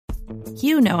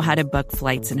You know how to book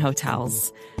flights and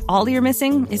hotels. All you're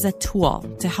missing is a tool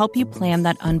to help you plan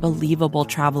that unbelievable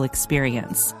travel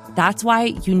experience. That's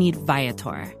why you need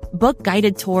Viator. Book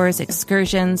guided tours,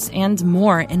 excursions, and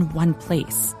more in one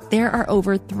place. There are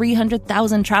over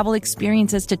 300,000 travel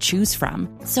experiences to choose from,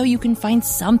 so you can find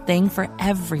something for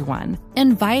everyone.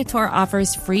 And Viator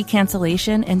offers free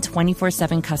cancellation and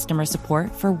 24/7 customer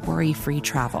support for worry-free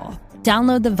travel.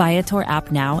 Download the Viator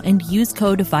app now and use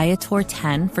code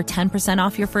Viator10 for 10%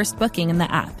 off your first booking in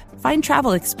the app. Find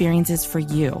travel experiences for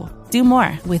you. Do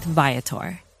more with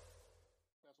Viator.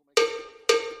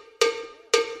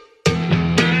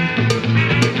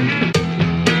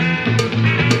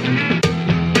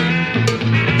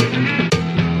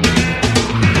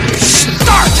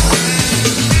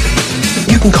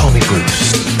 You can call me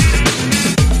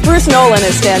Bruce. Bruce Nolan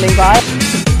is standing by.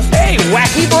 Hey,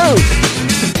 Wacky Bruce!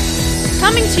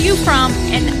 Coming to you from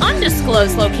an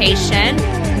undisclosed location,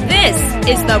 this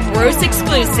is the Bruce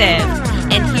Exclusive.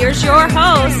 And here's your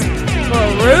host,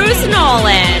 Bruce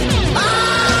Nolan.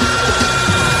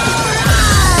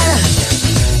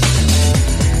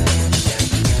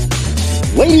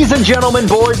 Ladies and gentlemen,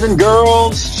 boys and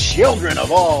girls, children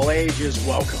of all ages,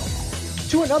 welcome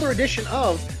to another edition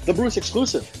of the Bruce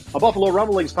Exclusive, a Buffalo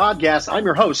Rumblings podcast. I'm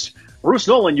your host, Bruce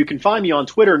Nolan. You can find me on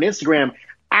Twitter and Instagram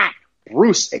at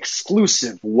Bruce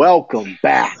Exclusive. Welcome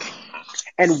back.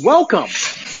 And welcome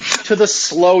to the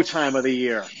slow time of the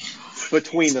year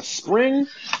between the spring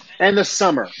and the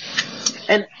summer.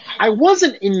 And I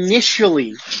wasn't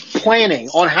initially planning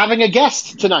on having a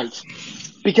guest tonight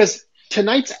because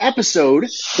tonight's episode,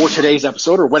 or today's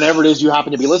episode, or whenever it is you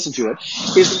happen to be listening to it,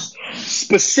 is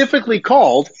specifically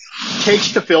called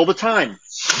Takes to Fill the Time.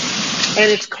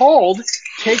 And it's called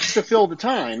Takes to Fill the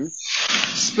Time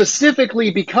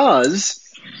specifically because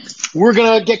we're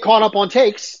going to get caught up on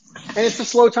takes, and it's the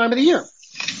slow time of the year.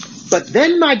 But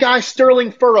then my guy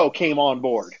Sterling Furrowh came on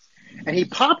board, and he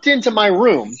popped into my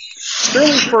room.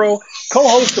 Sterling Furrowh,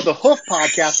 co-host of the Hoof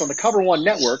podcast on the Cover One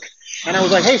Network, and I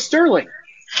was like, hey, Sterling,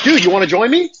 dude, you want to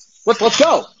join me? Let's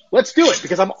go. Let's do it,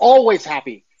 because I'm always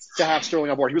happy to have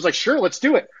Sterling on board. He was like, sure, let's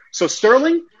do it. So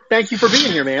Sterling, thank you for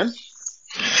being here, man.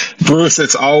 Bruce,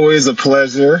 it's always a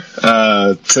pleasure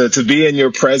to be in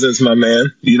your presence, my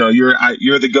man. You know,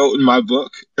 you're the GOAT in my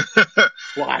book.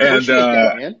 Well, I appreciate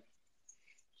that, man.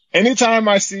 Anytime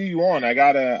I see you on, I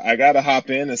gotta hop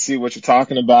in and see what you're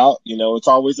talking about. You know, it's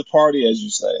always a party, as you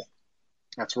say.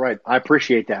 That's right. I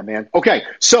appreciate that, man. Okay,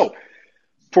 so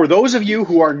for those of you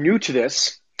who are new to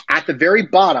this, at the very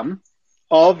bottom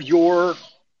of your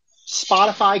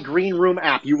Spotify Green Room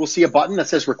app, you will see a button that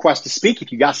says Request to Speak.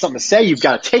 If you got something to say, you've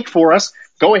got a take for us,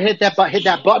 go ahead, hit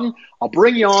that button. I'll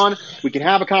bring you on. We can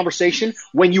have a conversation.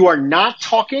 When you are not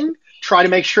talking, try to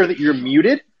make sure that you're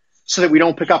muted so that we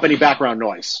don't pick up any background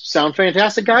noise. Sound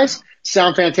fantastic, guys?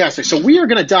 Sound fantastic. So we are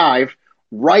going to dive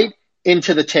right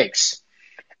into the takes.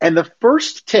 And the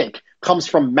first take comes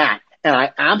from Matt, and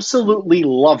I absolutely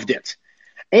loved it.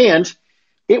 And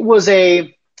it was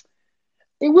a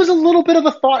little bit of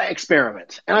a thought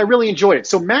experiment, and I really enjoyed it.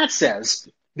 So Matt says,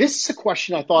 this is a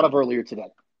question I thought of earlier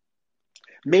today.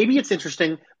 Maybe it's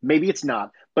interesting, maybe it's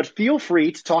not, but feel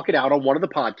free to talk it out on one of the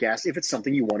podcasts if it's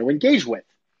something you want to engage with.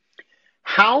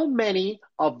 How many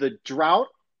of the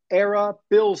drought-era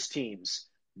Bills teams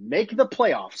make the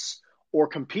playoffs or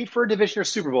compete for a division or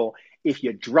Super Bowl if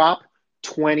you drop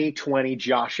 2020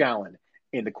 Josh Allen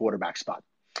in the quarterback spot?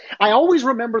 I always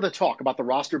remember the talk about the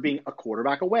roster being a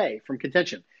quarterback away from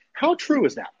contention. How true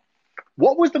is that?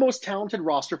 What was the most talented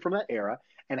roster from that era,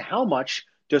 and how much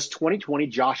does 2020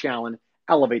 Josh Allen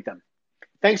elevate them?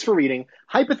 Thanks for reading.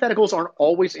 Hypotheticals aren't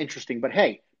always interesting, but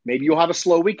hey, maybe you'll have a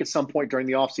slow week at some point during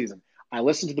the offseason. I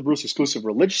listen to the Bruce Exclusive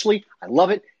religiously. I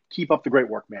love it. Keep up the great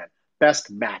work, man. Best,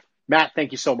 Matt. Matt,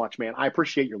 thank you so much, man. I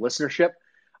appreciate your listenership.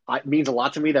 It means a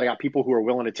lot to me that I got people who are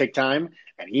willing to take time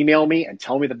and email me and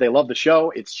tell me that they love the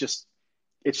show. It's just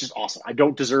awesome. I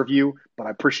don't deserve you, but I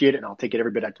appreciate it, and I'll take it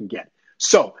every bit I can get.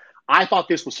 So I thought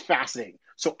this was fascinating.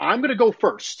 So I'm going to go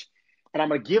first, and I'm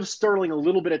going to give Sterling a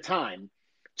little bit of time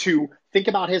to think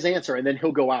about his answer, and then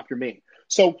he'll go after me.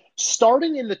 So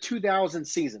starting in the 2000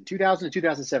 season, 2000 to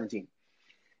 2017,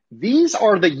 these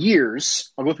are the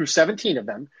years, I'll go through 17 of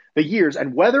them, the years,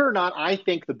 and whether or not I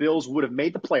think the Bills would have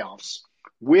made the playoffs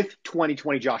with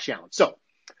 2020 Josh Allen. So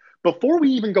before we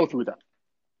even go through them,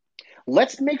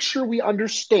 let's make sure we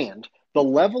understand the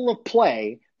level of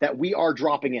play that we are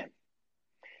dropping in.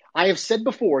 I have said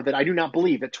before that I do not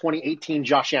believe that 2018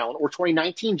 Josh Allen or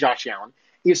 2019 Josh Allen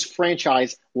is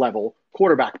franchise-level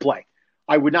quarterback play.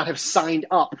 I would not have signed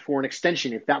up for an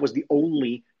extension if that was the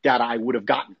only data I would have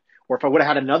gotten. or if I would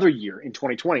have had another year in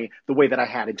 2020 the way that I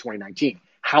had in 2019.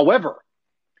 However,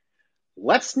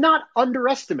 let's not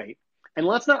underestimate and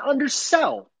let's not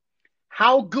undersell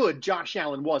how good Josh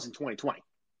Allen was in 2020.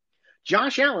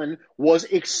 Josh Allen was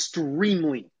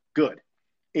extremely good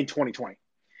in 2020.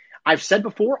 I've said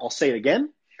before, I'll say it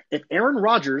again. If Aaron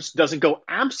Rodgers doesn't go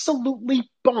absolutely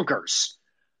bonkers,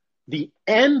 the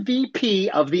MVP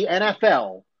of the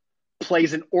NFL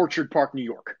plays in Orchard Park, New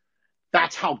York.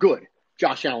 That's how good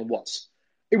Josh Allen was.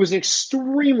 It was an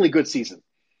extremely good season.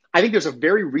 I think there's a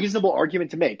very reasonable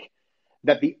argument to make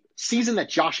that the season that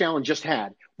Josh Allen just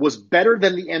had was better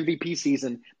than the MVP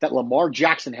season that Lamar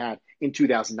Jackson had in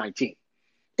 2019.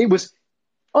 It was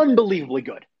unbelievably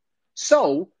good.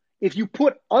 So if you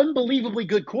put unbelievably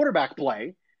good quarterback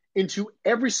play into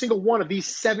every single one of these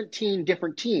 17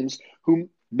 different teams who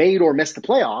made or missed the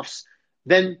playoffs,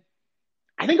 then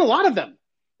I think a lot of them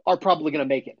are probably going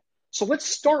to make it. So let's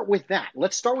start with that.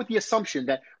 Let's start with the assumption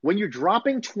that when you're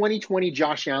dropping 2020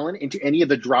 Josh Allen into any of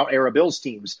the drought-era Bills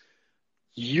teams,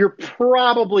 you're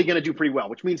probably going to do pretty well,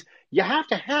 which means you have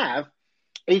to have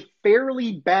a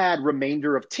fairly bad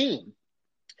remainder of team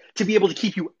to be able to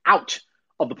keep you out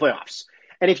of the playoffs.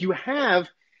 And if you have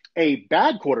a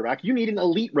bad quarterback, you need an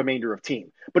elite remainder of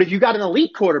team. But if you got an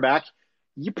elite quarterback,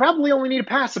 you probably only need a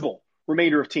passable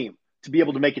remainder of team to be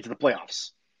able to make it to the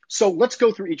playoffs. So let's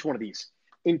go through each one of these.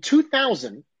 In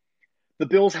 2000, the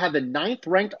Bills had the 9th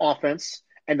ranked offense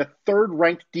and the 3rd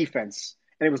ranked defense,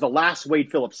 and it was the last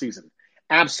Wade Phillips season.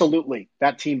 Absolutely,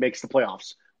 that team makes the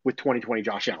playoffs with 2020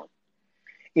 Josh Allen.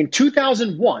 In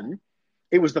 2001,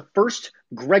 it was the first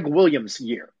Greg Williams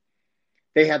year.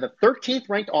 They had the 13th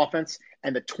ranked offense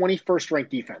and the 21st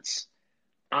ranked defense.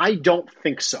 I don't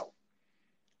think so.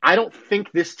 I don't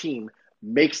think this team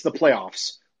makes the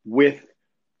playoffs with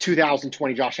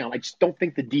 2020 Josh Allen. I just don't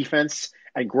think the defense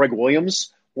and Greg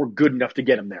Williams were good enough to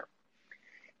get him there.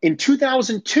 In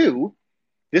 2002,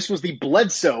 this was the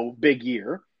Bledsoe big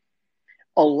year.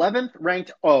 11th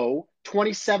ranked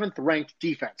 27th ranked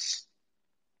defense.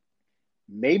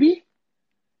 Maybe?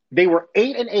 They were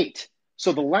 8-8.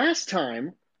 So the last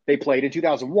time they played in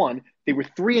 2001, they were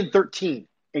 3-13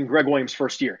 in Greg Williams'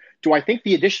 first year. Do I think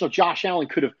the additional Josh Allen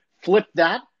could have flipped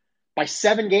that by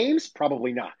 7 games?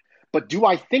 Probably not. But do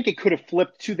I think it could have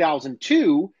flipped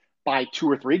 2002 by 2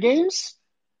 or 3 games?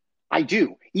 I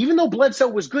do. Even though Bledsoe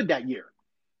was good that year.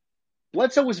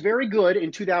 Bledsoe was very good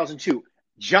in 2002.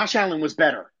 Josh Allen was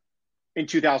better in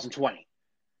 2020.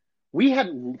 We had,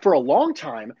 for a long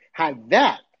time, had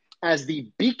that as the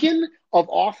beacon of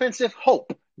offensive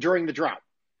hope during the drought,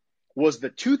 was the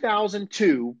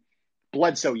 2002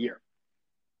 Bledsoe year.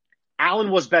 Allen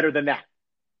was better than that.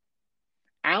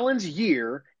 Allen's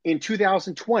year in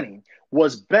 2020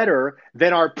 was better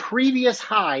than our previous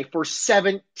high for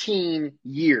 17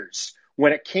 years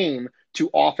when it came to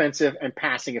offensive and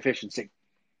passing efficiency.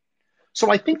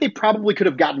 So I think they probably could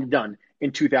have gotten it done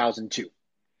in 2002.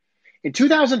 In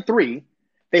 2003,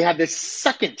 they had the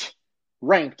 2nd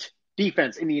ranked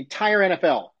defense in the entire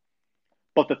NFL,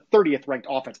 but the 30th ranked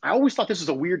offense. I always thought this was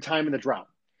a weird time in the drought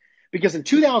because in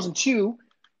 2002,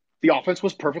 the offense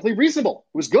was perfectly reasonable.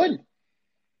 It was good,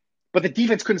 but the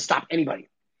defense couldn't stop anybody.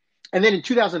 And then in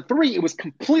 2003, it was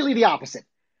completely the opposite.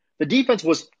 The defense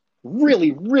was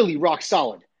really, really rock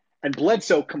solid, and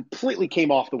Bledsoe completely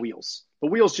came off the wheels. The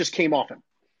wheels just came off him.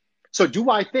 So do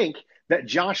I think that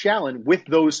Josh Allen, with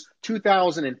those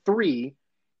 2003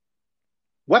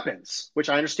 weapons, which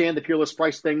I understand the Peerless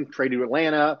Price thing, traded to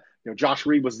Atlanta, Josh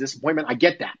Reed was a disappointment. I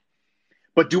get that.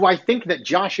 But do I think that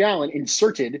Josh Allen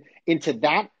inserted into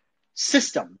that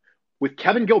system with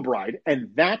Kevin Gilbride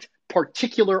and that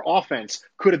particular offense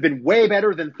could have been way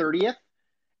better than 30th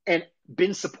and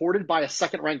been supported by a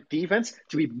 2nd ranked defense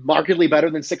to be markedly better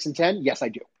than 6-10? Yes, I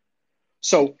do.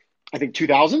 So I think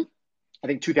 2000, I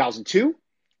think 2002,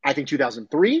 I think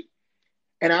 2003,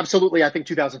 and absolutely I think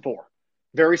 2004.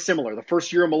 Very similar. The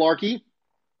first year of Malarkey,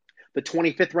 the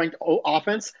 25th ranked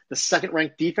offense, the 2nd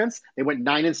ranked defense, they went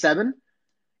 9-7.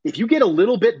 If you get a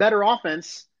little bit better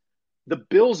offense, the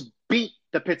Bills beat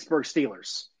the Pittsburgh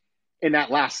Steelers in that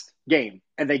last game,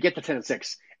 and they get to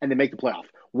 10-6, and they make the playoff.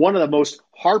 One of the most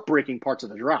heartbreaking parts of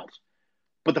the drought.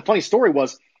 But the funny story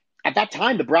was, at that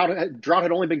time, the drought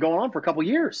had only been going on for a couple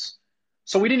years.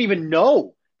 So we didn't even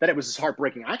know that it was as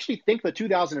heartbreaking. I actually think the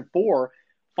 2004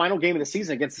 final game of the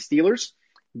season against the Steelers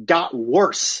got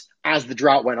worse as the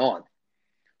drought went on.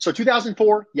 So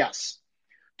 2004, yes.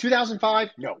 2005,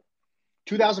 no.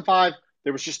 2005,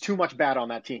 there was just too much bad on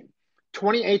that team.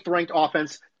 28th ranked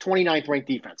offense, 29th ranked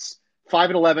defense.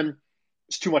 5-11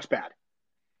 is too much bad.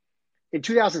 In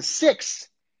 2006,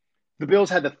 the Bills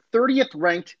had the 30th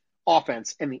ranked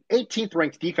offense and the 18th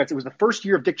ranked defense. It was the first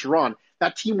year of Dick Duron.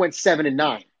 That team went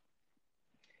 7-9.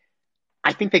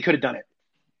 I think they could have done it.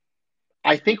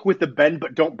 I think with the bend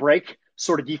but don't break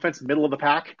sort of defense, middle of the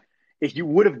pack, if you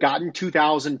would have gotten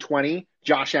 2020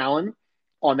 Josh Allen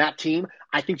on that team,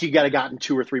 I think you got to gotten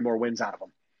 2 or 3 more wins out of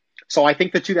them. So I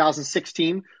think the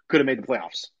 2016 could have made the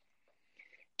playoffs.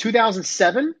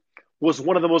 2007 was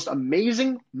one of the most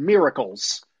amazing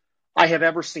miracles I have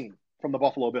ever seen from the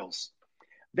Buffalo Bills.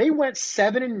 They went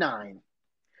 7-9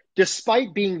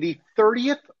 despite being the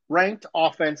 30th ranked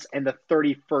offense and the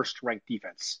 31st ranked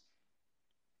defense.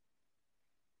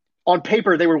 On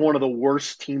paper, they were one of the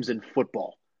worst teams in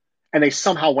football, and they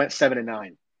somehow went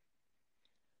 7-9.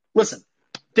 Listen,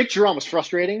 Dick Duron was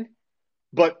frustrating,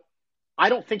 but I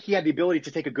don't think he had the ability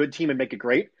to take a good team and make it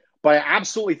great. But I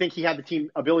absolutely think he had the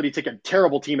ability to take a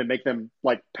terrible team and make them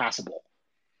passable.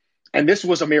 And this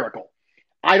was a miracle.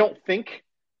 I don't think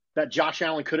that Josh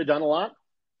Allen could have done a lot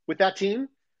with that team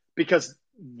because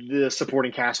the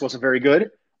supporting cast wasn't very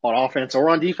good on offense or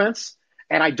on defense.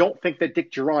 And I don't think that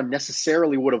Dick Duron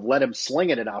necessarily would have let him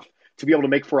sling it enough to be able to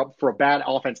make for a bad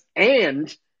offense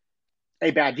and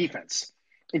a bad defense.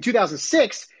 In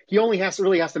 2006, he only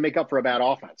really has to make up for a bad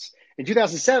offense. In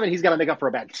 2007, he's got to make up for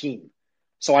a bad team.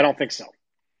 So I don't think so.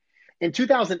 In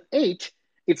 2008,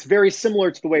 it's very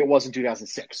similar to the way it was in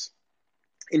 2006.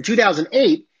 In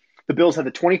 2008, the Bills had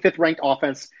the 25th ranked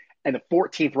offense and the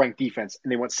 14th ranked defense,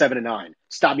 and they went 7-9.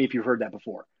 Stop me if you've heard that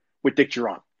before with Dick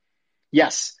Duron.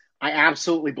 Yes, I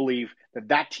absolutely believe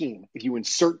that team, if you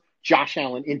insert Josh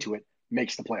Allen into it,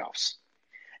 makes the playoffs.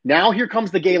 Now here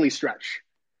comes the Gailey stretch.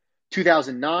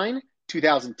 2009,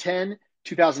 2010,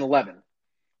 2011.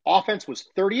 Offense was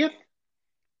 30th,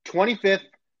 25th,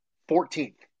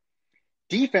 14th.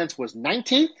 Defense was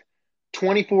 19th,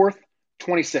 24th,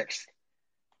 26th.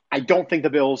 I don't think the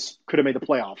Bills could have made the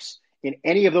playoffs in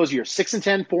any of those years.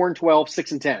 6-10, 4-12,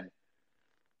 6-10.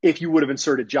 If you would have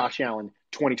inserted Josh Allen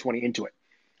 2020 into it.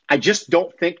 I just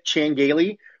don't think Chan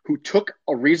Gailey, who took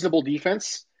a reasonable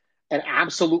defense and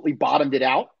absolutely bottomed it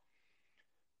out.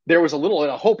 There was a little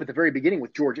hope at the very beginning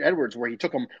with George Edwards where he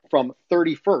took them from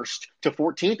 31st to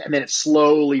 14th, and then it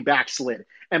slowly backslid.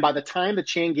 And by the time the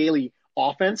Chan Gailey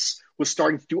offense was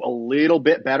starting to do a little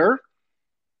bit better,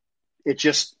 it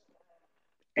just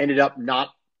ended up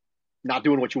not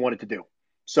doing what you wanted to do.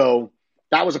 So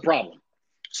that was a problem.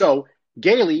 So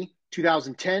Gailey,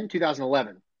 2010,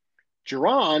 2011.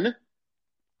 Duron,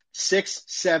 6,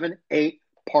 7, 8,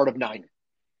 part of 9.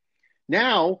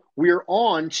 Now we're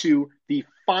on to the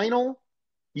final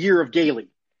year of Gailey,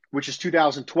 which is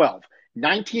 2012.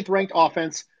 19th ranked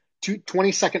offense,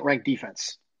 22nd ranked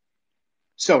defense.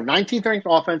 So 19th ranked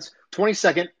offense,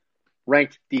 22nd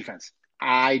ranked defense.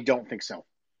 I don't think so.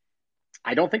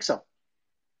 I don't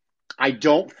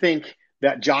think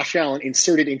that Josh Allen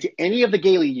inserted into any of the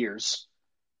Gailey years,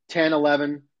 10,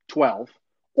 11, 12,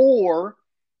 or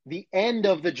the end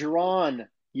of the Duron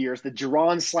years, the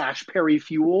Duron / Perry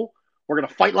Fuel. We're going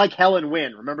to fight like hell and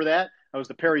win. Remember that? That was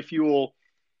the Perry Fuel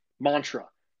mantra.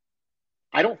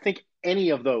 I don't think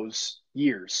any of those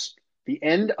years, the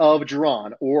end of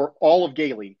Duron or all of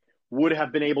Gailey, would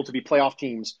have been able to be playoff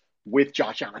teams with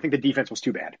Josh Allen. I think the defense was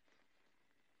too bad.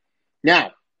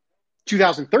 Now,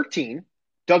 2013,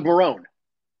 Doug Marrone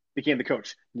became the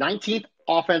coach. 19th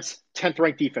offense, 10th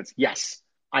ranked defense. Yes,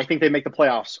 I think they make the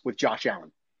playoffs with Josh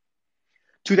Allen.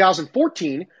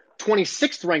 2014,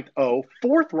 26th ranked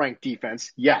 4th ranked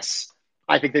defense. Yes,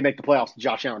 I think they make the playoffs with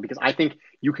Josh Allen because I think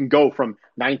you can go from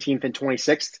 19th and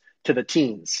 26th to the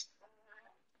teens,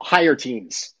 higher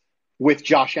teens, with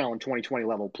Josh Allen 2020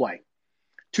 level play.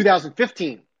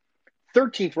 2015,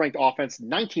 13th ranked offense,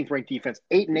 19th ranked defense,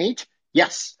 8-8.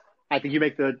 Yes, I think you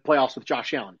make the playoffs with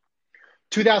Josh Allen.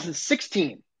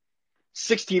 2016,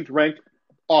 16th ranked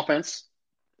offense,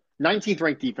 19th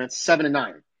ranked defense,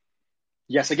 7-9.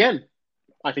 Yes, again,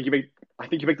 I think you make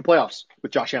the playoffs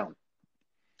with Josh Allen.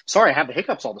 Sorry, I have the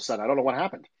hiccups all of a sudden. I don't know what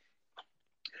happened.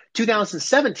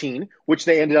 2017, which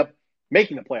they ended up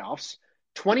making the playoffs,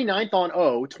 29th on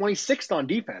 26th on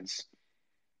defense.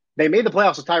 They made the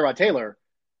playoffs with Tyrod Taylor.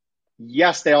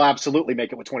 Yes, they'll absolutely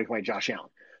make it with 2020 Josh Allen.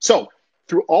 So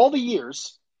through all the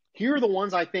years, here are the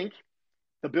ones I think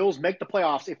the Bills make the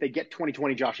playoffs if they get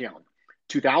 2020 Josh Allen.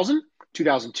 2000,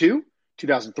 2002,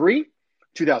 2003,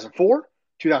 2004,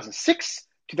 2006,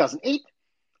 2008,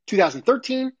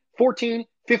 2013, 14,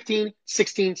 15,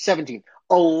 16, 17.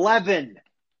 11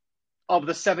 of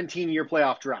the 17-year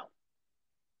playoff drought,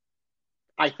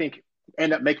 I think,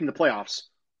 end up making the playoffs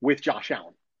with Josh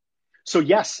Allen. So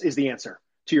yes is the answer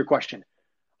to your question.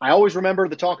 I always remember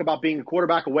the talk about being a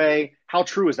quarterback away. How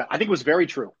true is that? I think it was very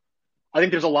true. I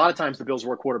think there's a lot of times the Bills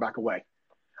were a quarterback away.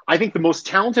 I think the most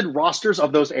talented rosters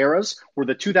of those eras were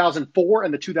the 2004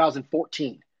 and the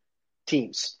 2014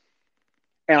 teams.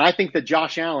 And I think that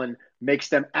Josh Allen makes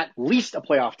them at least a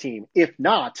playoff team, if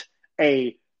not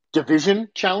a division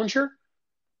challenger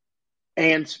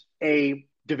and a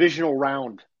divisional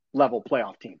round level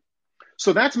playoff team.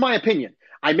 So that's my opinion.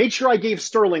 I made sure I gave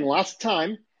Sterling lots of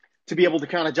time to be able to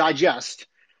kind of digest.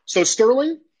 So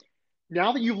Sterling,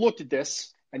 now that you've looked at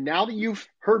this and now that you've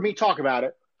heard me talk about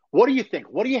it, what do you think?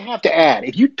 What do you have to add?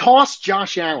 If you toss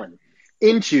Josh Allen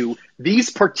into these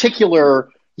particular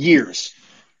years,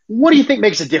 what do you think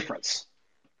makes a difference?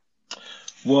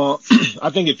 Well, I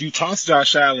think if you toss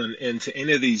Josh Allen into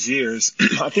any of these years,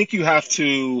 I think you have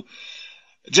to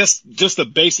just the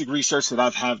basic research that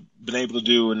I've been able to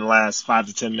do in the last 5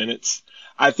 to 10 minutes.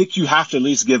 I think you have to at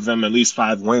least give them at least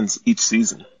 5 wins each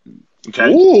season.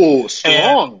 Okay. Ooh,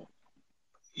 strong. And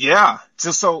yeah.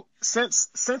 Just so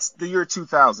since the year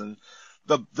 2000,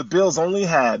 the Bills only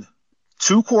had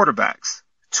 2 quarterbacks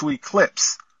to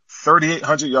eclipse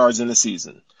 3,800 yards in the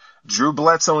season. Drew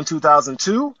Bledsoe in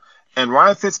 2002 and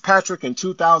Ryan Fitzpatrick in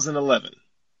 2011.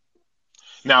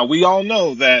 Now, we all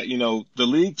know that, the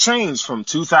league changed from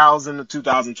 2000 to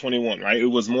 2021, right? It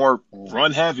was more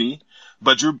run heavy,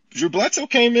 but Drew Bledsoe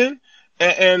came in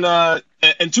in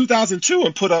 2002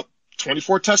 and put up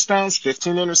 24 touchdowns,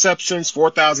 15 interceptions,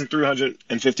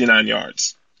 4,359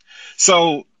 yards.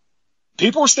 So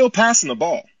people are still passing the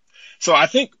ball. So I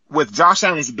think with Josh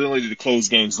Allen's ability to close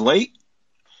games late,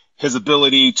 his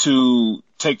ability to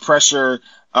take pressure,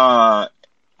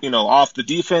 off the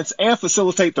defense and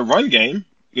facilitate the run game,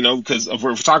 because if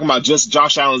we're talking about just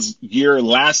Josh Allen's year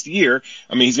last year,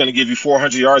 he's going to give you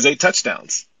 400 yards, 8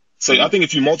 touchdowns. So I think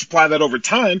if you multiply that over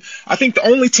time, I think the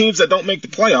only teams that don't make the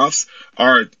playoffs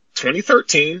are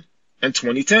 2013 and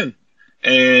 2010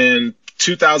 and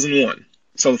 2001.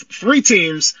 So 3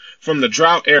 teams from the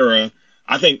drought era.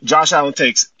 I think Josh Allen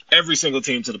takes every single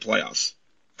team to the playoffs.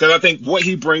 Because I think what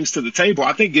he brings to the table,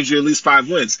 I think gives you at least 5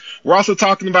 wins. We're also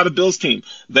talking about a Bills team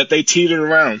that they teetered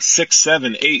around 6,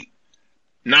 7, 8,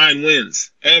 9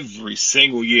 wins every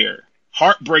single year.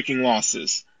 Heartbreaking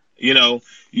losses. You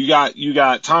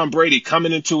got Tom Brady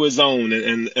coming into his own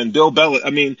and Bill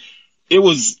Belichick. It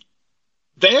was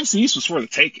the AFC East was for the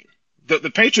taking.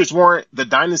 The Patriots weren't the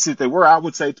dynasty that they were. I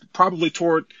would say probably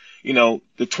toward the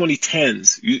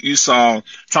 2010s. You saw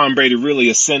Tom Brady really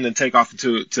ascend and take off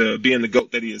to being the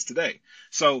GOAT that he is today.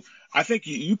 So I think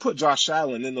you put Josh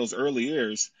Allen in those early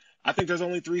years. I think there's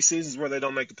only 3 seasons where they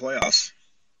don't make the playoffs.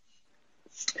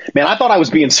 Man, I thought I was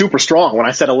being super strong when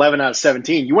I said 11 out of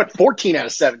 17. You went 14 out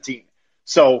of 17.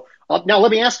 So now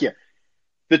let me ask you,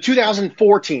 the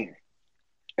 2014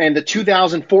 and the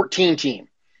 2014 team,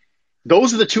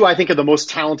 those are the 2 I think are the most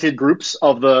talented groups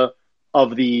of the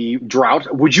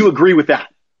drought. Would you agree with that?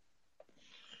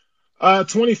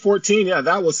 2014, yeah,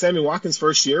 that was Sammy Watkins'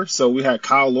 first year. So we had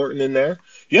Kyle Lorton in there.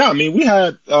 Yeah, we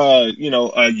had,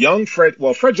 a young Fred.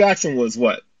 Well, Fred Jackson was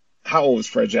what? How old was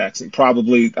Fred Jackson? I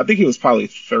think he was probably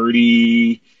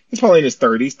 30. He's probably in his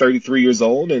 30s, 33 years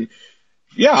old. And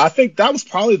yeah, I think that was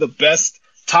probably the best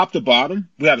top to bottom.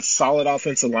 We had a solid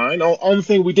offensive line. Only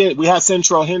thing we had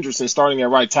Centrell Henderson starting at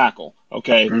right tackle.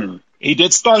 Okay. He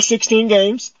did start 16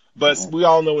 games. But we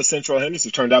all know what Central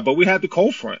Henderson turned out. But we had the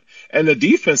cold front. And the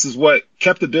defense is what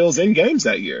kept the Bills in games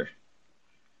that year.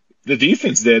 The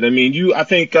defense did. I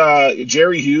think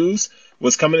Jerry Hughes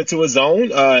was coming into his own.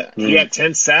 He had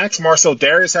 10 sacks. Marcel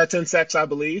Darius had 10 sacks, I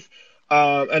believe.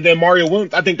 And then Mario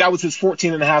Williams, I think that was his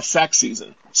 14.5 sack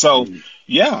season. So,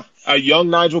 yeah, a young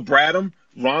Nigel Bradham,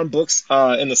 Ron Brooks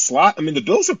in the slot. The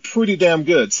Bills are pretty damn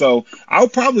good. So I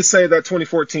would probably say that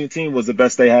 2014 team was the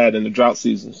best they had in the drought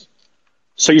seasons.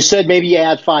 So you said maybe you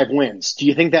add 5 wins. Do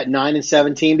you think that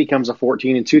 9-17 becomes a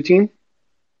 14-2 team?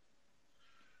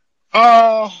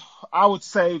 I would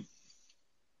say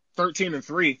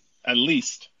 13-3 at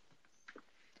least.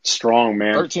 Strong,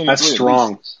 man. 13-3 that's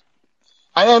strong.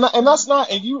 And that's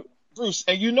not, and you, Bruce,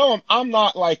 and I'm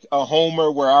not like a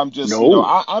homer where I'm just,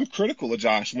 I'm critical of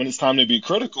Josh when it's time to be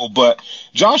critical, but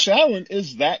Josh Allen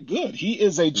is that good. He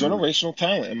is a generational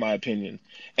talent, in my opinion.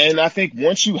 And I think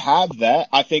once you have that,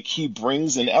 I think he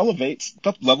brings and elevates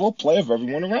the level of play of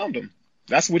everyone around him.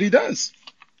 That's what he does.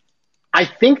 I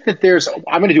think that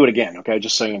I'm going to do it again, okay?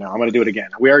 Just so you know, I'm going to do it again.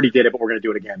 We already did it, but we're going to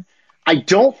do it again. I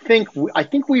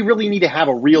think we really need to have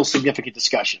a real significant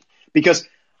discussion because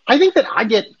I think that I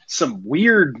get some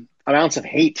weird amounts of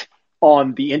hate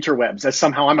on the interwebs as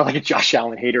somehow I'm like a Josh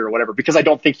Allen hater or whatever because I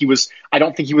don't think he was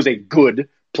a good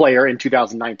player in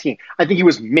 2019. I think he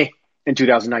was meh in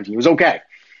 2019. He was okay.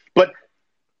 But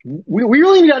we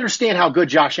really need to understand how good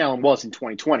Josh Allen was in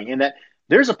 2020 and that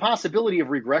there's a possibility of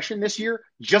regression this year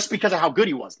just because of how good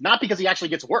he was, not because he actually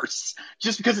gets worse,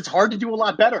 just because it's hard to do a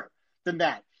lot better than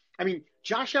that. I mean,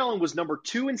 Josh Allen was number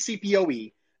 2 in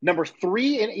CPOE, number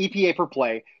 3 in EPA per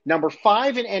play, number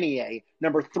 5 in NEA,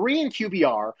 number 3 in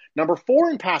QBR, number 4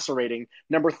 in passer rating,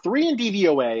 number 3 in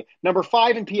DVOA, number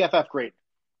 5 in PFF grade.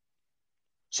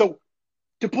 So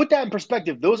to put that in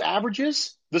perspective, those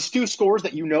averages, the Stu scores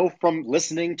that you know from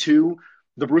listening to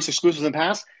the Bruce exclusives in the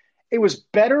past, it was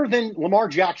better than Lamar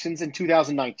Jackson's in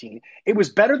 2019. It was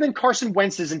better than Carson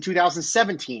Wentz's in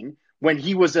 2017 when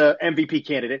he was a MVP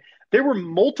candidate. There were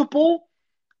multiple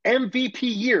MVP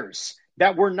years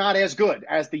that were not as good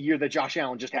as the year that Josh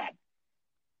Allen just had.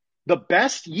 The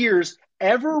best years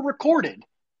ever recorded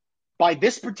by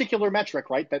this particular metric,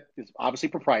 right, that is obviously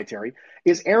proprietary,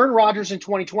 is Aaron Rodgers in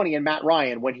 2020 and Matt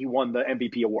Ryan when he won the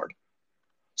MVP award.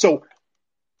 So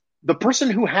the person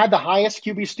who had the highest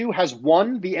QB Stu has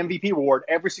won the MVP award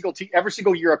every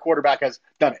single year a quarterback has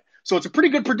done it. So it's a pretty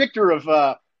good predictor of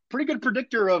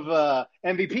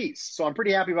MVPs. So I'm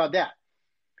pretty happy about that.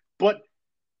 But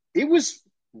it was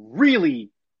really,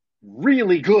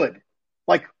 really good,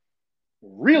 like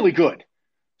really good.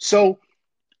 So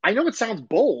I know it sounds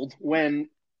bold when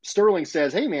Sterling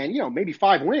says, "Hey man, maybe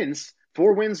 4 wins,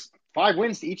 5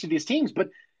 wins to each of these teams," but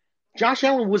Josh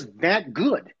Allen was that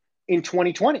good in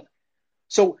 2020.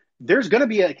 So there's going to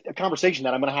be a conversation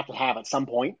that I'm going to have at some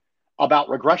point about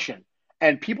regression.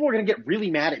 And people are going to get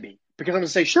really mad at me because I'm going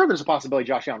to say, sure, there's a possibility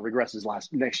Josh Allen regresses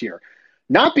next year.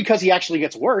 Not because he actually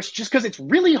gets worse, just because it's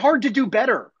really hard to do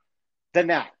better than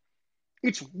that.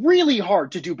 It's really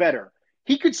hard to do better.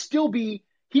 He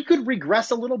could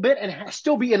regress a little bit and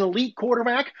still be an elite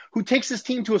quarterback who takes his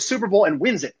team to a Super Bowl and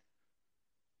wins it.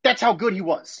 That's how good he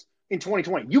was in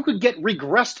 2020. You could get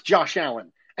regressed Josh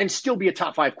Allen and still be a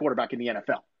top 5 quarterback in the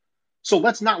NFL. So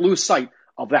let's not lose sight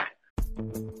of that.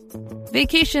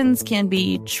 Vacations can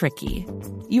be tricky.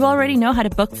 You already know how to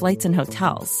book flights and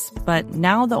hotels, but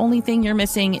now the only thing you're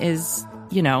missing is,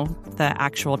 the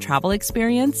actual travel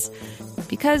experience.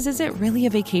 Because is it really a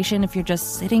vacation if you're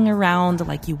just sitting around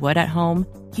like you would at home?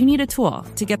 You need a tool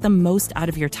to get the most out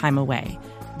of your time away.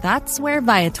 That's where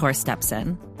Viator steps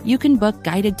in. You can book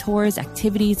guided tours,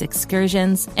 activities,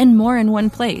 excursions, and more in one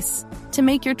place to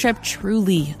make your trip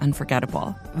truly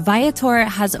unforgettable. Viator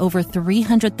has over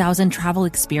 300,000 travel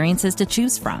experiences to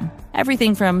choose from.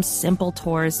 Everything from simple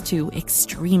tours to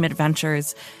extreme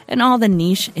adventures and all the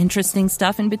niche, interesting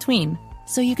stuff in between.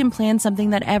 So you can plan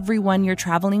something that everyone you're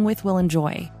traveling with will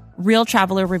enjoy. Real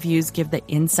traveler reviews give the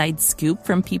inside scoop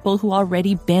from people who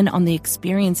already been on the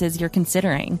experiences you're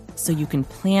considering, so you can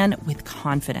plan with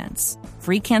confidence.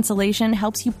 Free cancellation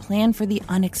helps you plan for the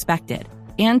unexpected.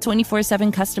 And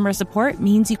 24/7 customer support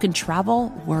means you can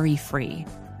travel worry-free.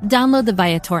 Download the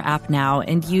Viator app now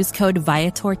and use code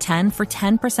Viator10 for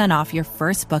 10% off your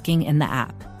first booking in the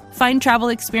app. Find travel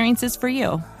experiences for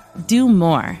you. Do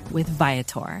more with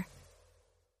Viator.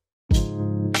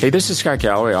 Hey, this is Scott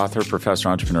Galloway, author, professor,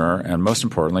 entrepreneur, and most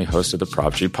importantly, host of the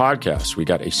Prop G podcast. We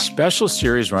got a special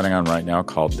series running on right now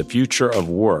called The Future of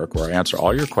Work, where I answer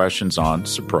all your questions on,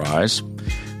 surprise,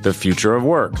 the future of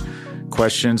work.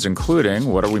 Questions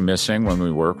including, what are we missing when we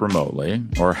work remotely?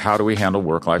 Or how do we handle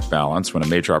work-life balance when a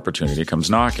major opportunity comes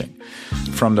knocking?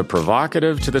 From the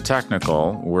provocative to the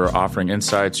technical, we're offering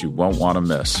insights you won't want to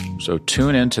miss. So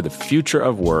tune in to The Future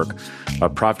of Work, a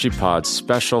Prop G Pod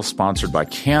special sponsored by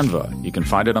Canva. You can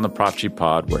find it on the Prop G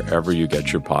Pod wherever you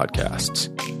get your podcasts.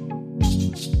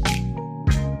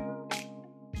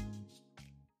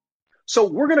 So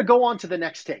we're going to go on to the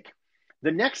next take.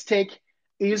 The next take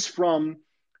is from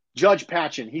Judge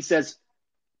Patchen. He says,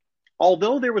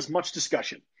 although there was much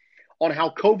discussion on how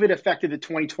COVID affected the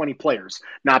 2020 players,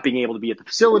 not being able to be at the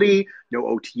facility, no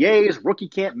OTAs, rookie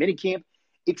camp, mini camp,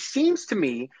 it seems to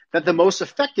me that the most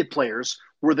affected players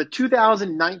were the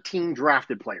 2019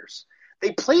 drafted players.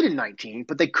 They played in 19,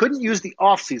 but they couldn't use the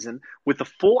offseason with the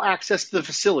full access to the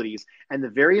facilities and the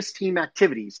various team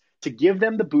activities to give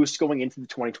them the boost going into the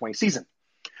 2020 season.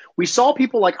 We saw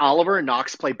people like Oliver and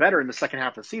Knox play better in the second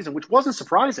half of the season, which wasn't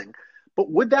surprising, but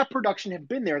would that production have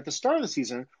been there at the start of the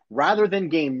season rather than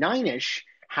game 9-ish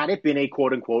had it been a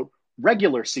quote-unquote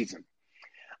regular season?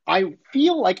 I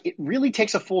feel like it really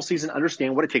takes a full season to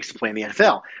understand what it takes to play in the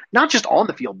NFL. Not just on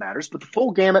the field matters, but the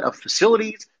full gamut of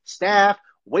facilities, staff,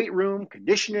 weight room,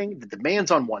 conditioning, the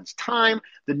demands on one's time,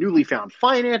 the newly found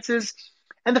finances,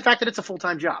 and the fact that it's a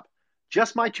full-time job.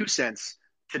 Just my 2 cents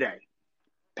today.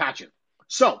 Patchen.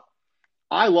 So,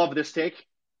 I love this take.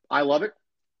 I love it.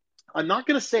 I'm not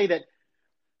going to say that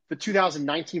the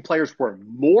 2019 players were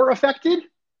more affected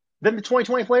than the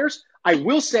 2020 players? I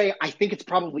will say I think it's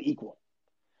probably equal.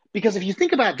 Because if you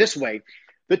think about it this way,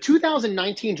 the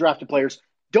 2019 drafted players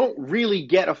don't really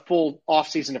get a full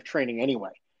offseason of training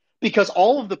anyway. Because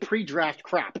all of the pre-draft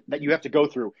crap that you have to go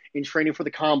through in training for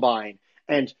the combine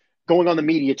and going on the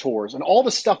media tours and all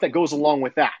the stuff that goes along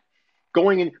with that,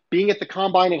 going and being at the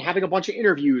combine and having a bunch of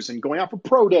interviews and going out for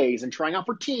pro days and trying out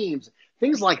for teams,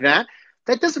 things like that,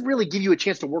 that doesn't really give you a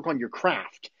chance to work on your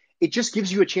craft. It just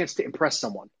gives you a chance to impress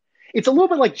someone. It's a little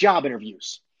bit like job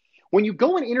interviews. When you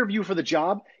go and interview for the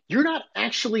job, you're not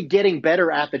actually getting better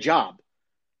at the job.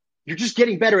 You're just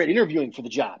getting better at interviewing for the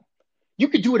job. You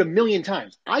could do it a million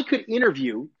times. I could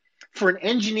interview for an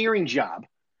engineering job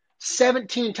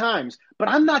 17 times, but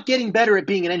I'm not getting better at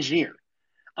being an engineer.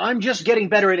 I'm just getting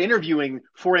better at interviewing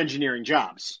for engineering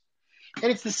jobs.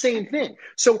 And it's the same thing.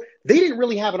 So they didn't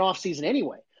really have an off season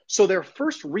anyway. So their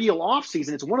first real off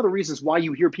season, it's one of the reasons why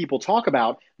you hear people talk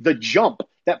about the jump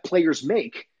that players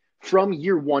make from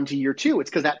year 1 to year 2.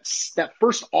 It's because that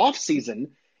first off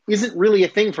season isn't really a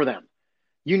thing for them.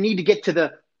 You need to get to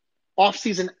the off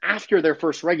season after their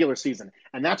first regular season.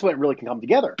 And that's when it really can come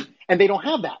together. And they don't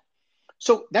have that.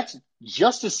 So that's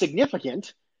just as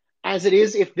significant as it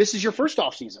is if this is your first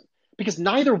off season, because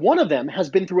neither one of them has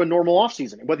been through a normal off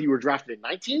season. Whether you were drafted in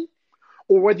 19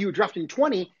 or whether you were drafted in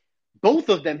 20, both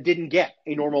of them didn't get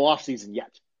a normal off season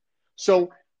yet.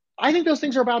 So I think those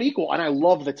things are about equal, and I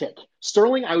love the take.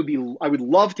 Sterling, I would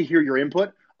love to hear your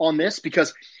input on this,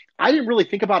 because I didn't really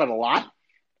think about it a lot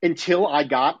until I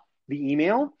got the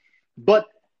email. But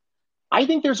I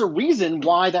think there's a reason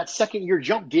why that second year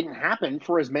jump didn't happen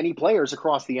for as many players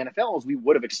across the NFL as we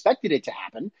would have expected it to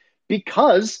happen,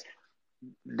 because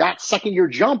that second year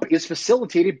jump is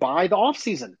facilitated by the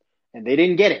offseason, and they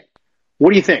didn't get it.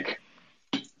 What do you think?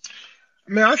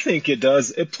 I mean, I think it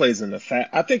does. It plays into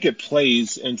fact. I think it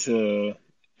plays into,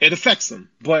 it affects them.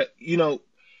 But,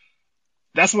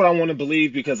 that's what I want to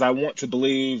believe, because I want to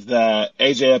believe that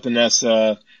AJ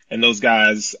Epinesa and those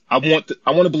guys, I want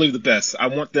to believe the best. I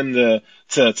want them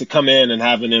to come in and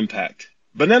have an impact.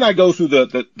 But then I go through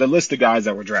the list of guys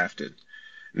that were drafted.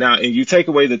 Now, and you take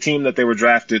away the team that they were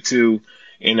drafted to,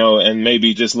 and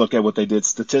maybe just look at what they did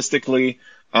statistically.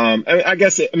 I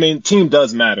guess, team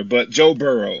does matter, but Joe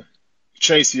Burrow,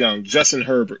 Chase Young, Justin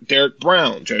Herbert, Derek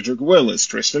Brown, Jedrick Willis,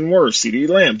 Tristan Wirfs, CeeDee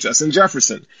Lamb, Justin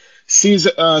Jefferson,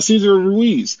 Cesar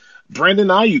Ruiz, Brandon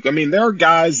Ayuk. There are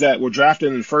guys that were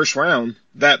drafted in the first round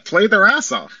that played their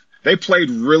ass off. They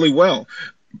played really well,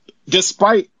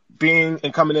 despite being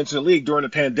and coming into the league during the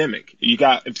pandemic. You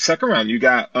got second round, you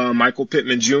got Michael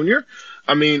Pittman Jr.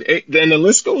 And the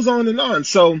list goes on and on.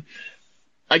 So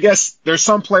I guess there's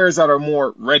some players that are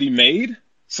more ready-made,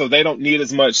 so they don't need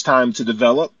as much time to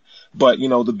develop. But,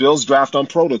 the Bills draft on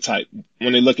prototype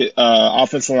when they look at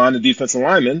offensive line and defensive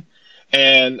linemen.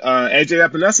 And AJ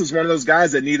Epinesa is one of those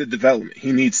guys that needed development.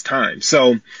 He needs time.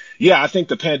 So, yeah, I think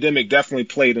the pandemic definitely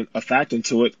played a factor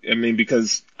into it.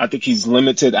 Because I think he's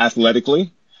limited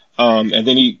athletically. And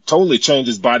then he totally changed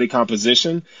his body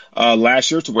composition last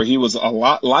year to where he was a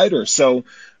lot lighter. So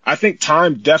I think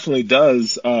time definitely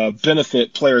does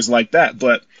benefit players like that.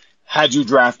 But had you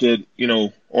drafted,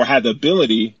 or had the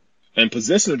ability and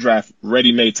position to draft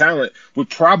ready-made talent, we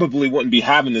probably wouldn't be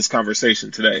having this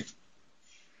conversation today.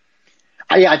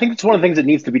 I think it's one of the things that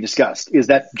needs to be discussed, is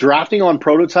that drafting on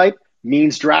prototype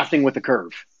means drafting with a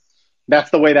curve.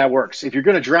 That's the way that works. If you're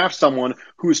going to draft someone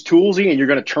who's toolsy and you're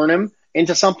going to turn him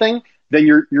into something, then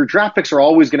your draft picks are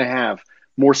always going to have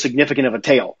more significant of a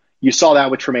tail. You saw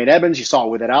that with Tremaine Edmonds. You saw it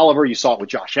with Ed Oliver. You saw it with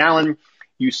Josh Allen.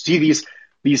 You see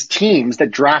these teams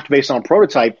that draft based on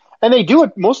prototype, and they do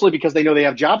it mostly because they know they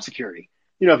have job security.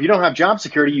 If you don't have job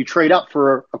security, you trade up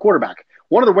for a quarterback.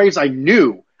 One of the ways I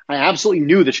absolutely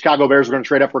knew the Chicago Bears were going to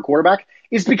trade up for a quarterback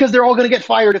is because they're all going to get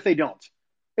fired if they don't.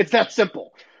 It's that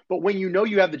simple. But when you know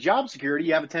you have the job security,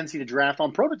 you have a tendency to draft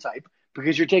on prototype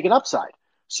because you're taking upside.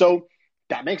 So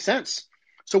that makes sense.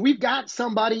 So we've got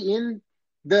somebody in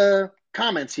the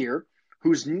comments here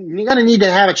who's going to need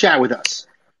to have a chat with us.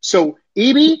 So,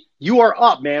 Eby, you are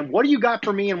up, man. What do you got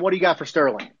for me and what do you got for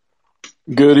Sterling?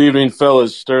 Good evening,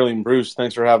 fellas. Sterling, Bruce,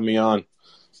 thanks for having me on.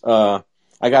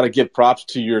 I got to give props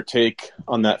to your take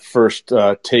on that first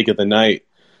take of the night.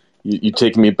 You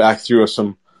taking me back through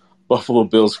some Buffalo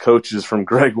Bills coaches, from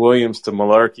Greg Williams to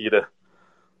Malarkey to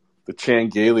the Chan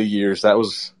Gailey years. That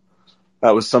was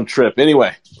some trip.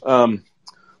 Anyway, the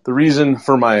reason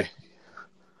for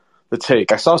the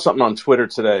take, I saw something on Twitter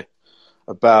today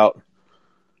about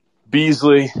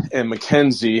Beasley and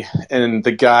McKenzie, and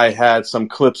the guy had some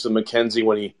clips of McKenzie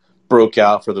when he broke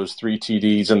out for those 3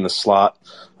 TDs in the slot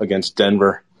against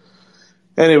Denver.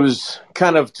 And it was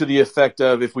kind of to the effect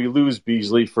of, if we lose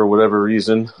Beasley for whatever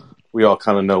reason, we all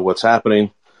kind of know what's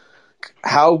happening.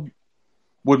 How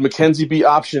would McKenzie be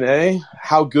option A?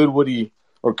 How good would he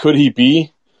or could he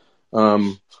be?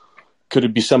 Could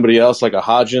it be somebody else like a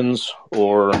Hodgins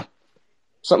or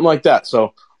something like that?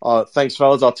 So thanks,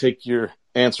 fellas. I'll take your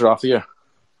answer off the air.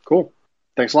 Cool.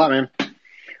 Thanks a lot, man.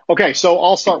 Okay, so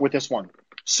I'll start with this one.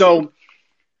 So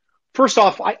first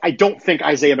off, I don't think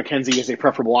Isaiah McKenzie is a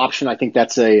preferable option. I think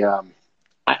that's a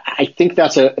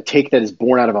take that is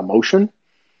born out of emotion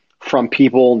from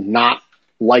people not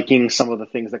liking some of the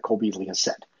things that Cole Beasley has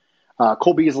said.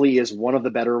 Cole Beasley is one of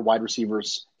the better wide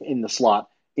receivers in the slot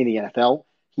in the NFL.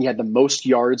 He had the most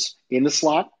yards in the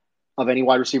slot of any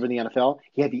wide receiver in the NFL.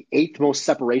 He had the 8th most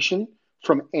separation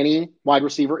from any wide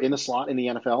receiver in the slot in the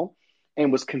NFL,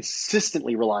 and was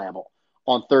consistently reliable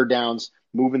on third downs,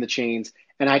 moving the chains,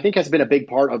 and I think has been a big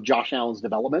part of Josh Allen's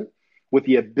development, with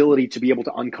the ability to be able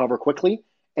to uncover quickly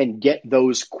and get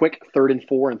those quick 3rd and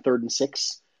 4 and 3rd and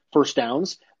 6 first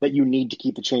downs that you need to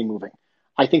keep the chain moving.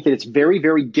 I think that it's very,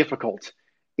 very difficult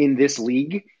in this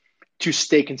league to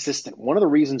stay consistent. One of the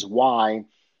reasons why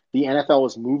the NFL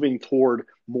is moving toward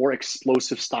more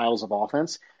explosive styles of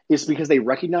offense is because they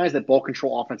recognize that ball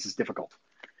control offense is difficult.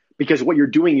 Because what you're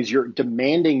doing is you're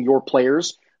demanding your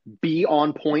players be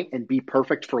on point and be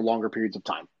perfect for longer periods of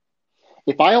time.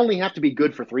 If I only have to be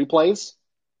good for 3 plays,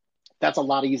 that's a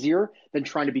lot easier than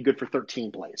trying to be good for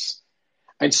 13 plays.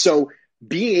 And so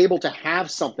being able to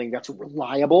have something that's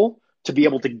reliable to be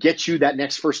able to get you that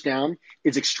next first down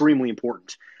is extremely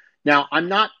important. Now, I'm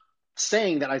not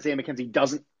saying that Isaiah McKenzie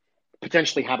doesn't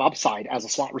potentially have upside as a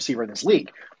slot receiver in this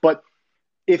league, but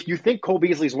if you think Cole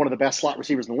Beasley is one of the best slot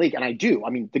receivers in the league, and I do, I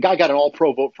mean, the guy got an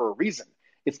all-pro vote for a reason.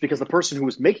 It's because the person who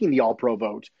was making the all-pro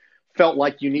vote felt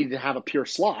like you needed to have a pure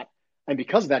slot, and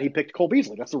because of that, he picked Cole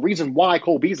Beasley. That's the reason why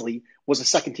Cole Beasley was a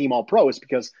second-team all-pro, is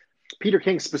because Peter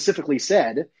King specifically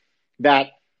said that,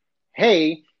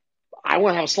 hey, I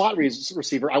want to have a slot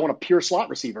receiver. I want a pure slot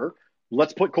receiver.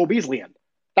 Let's put Cole Beasley in.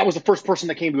 That was the first person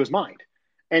that came to his mind.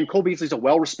 And Cole Beasley's a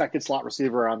well-respected slot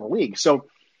receiver around the league. So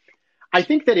I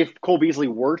think that if Cole Beasley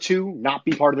were to not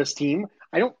be part of this team,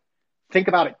 I don't think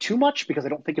about it too much because I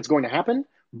don't think it's going to happen.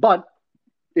 But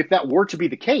if that were to be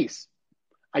the case,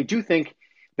 I do think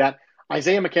that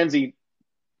Isaiah McKenzie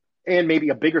and maybe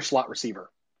a bigger slot receiver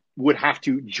would have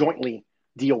to jointly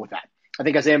deal with that. I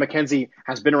think Isaiah McKenzie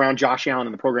has been around Josh Allen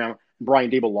in the program,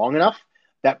 Brian Dable, long enough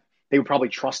that they would probably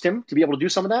trust him to be able to do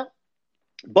some of that.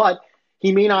 But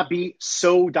he may not be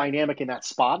so dynamic in that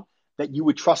spot that you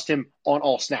would trust him on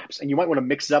all snaps. And you might want to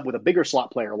mix it up with a bigger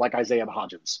slot player like Isaiah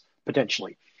Hodgins,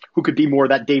 potentially, who could be more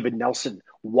that David Nelson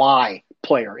Y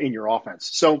player in your offense.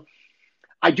 So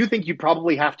I do think you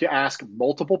probably have to ask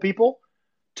multiple people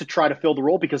to try to fill the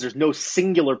role, because there's no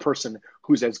singular person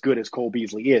who's as good as Cole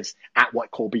Beasley is at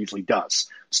what Cole Beasley does.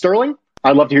 Sterling,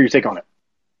 I'd love to hear your take on it.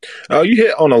 You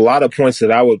hit on a lot of points that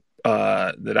I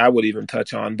would even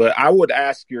touch on, but I would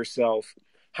ask yourself,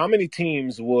 how many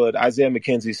teams would Isaiah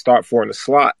McKenzie start for in the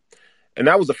slot? And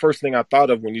that was the first thing I thought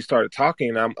of when you started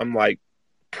talking. I'm like,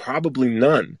 probably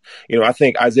none. I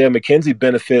think Isaiah McKenzie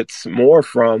benefits more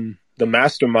from the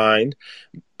mastermind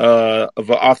of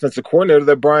an offensive coordinator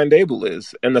that Brian Dable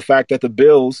is, and the fact that the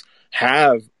Bills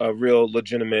have a real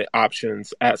legitimate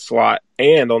options at slot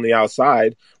and on the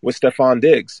outside with Stephon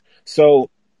Diggs.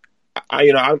 So,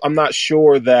 I'm not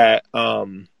sure that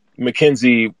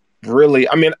McKenzie really,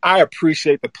 I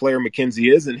appreciate the player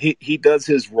McKenzie is, and he does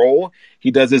his role. He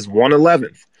does his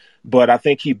 1/11th, but I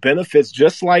think he benefits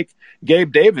just like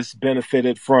Gabe Davis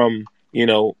benefited from,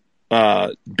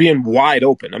 being wide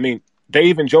open. They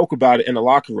even joke about it in the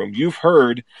locker room. You've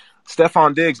heard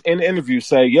Stephon Diggs in interviews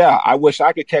say, yeah, I wish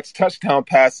I could catch touchdown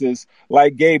passes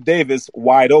like Gabe Davis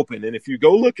wide open. And if you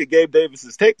go look at Gabe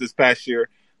Davis's tape this past year,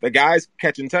 the guy's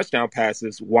catching touchdown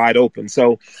passes wide open.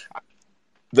 So,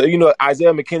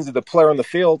 Isaiah McKenzie, the player on the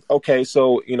field, okay,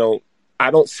 so,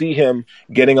 I don't see him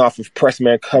getting off of press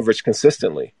man coverage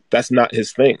consistently. That's not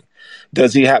his thing.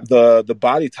 Does he have the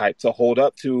body type to hold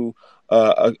up to,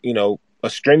 a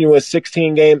strenuous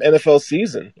 16-game NFL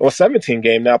season, or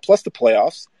 17-game now, plus the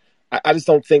playoffs? I just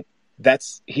don't think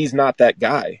he's not that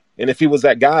guy. And if he was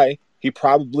that guy, he'd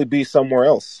probably be somewhere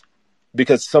else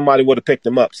because somebody would have picked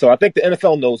him up. So I think the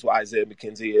NFL knows what Isaiah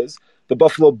McKenzie is. The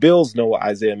Buffalo Bills know what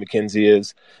Isaiah McKenzie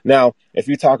is. Now, if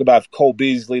you talk about if Cole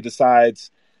Beasley decides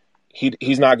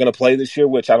he's not going to play this year,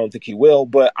 which I don't think he will,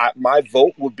 but my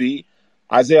vote would be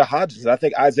Isaiah Hodgins. I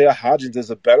think Isaiah Hodgins is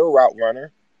a better route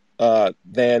runner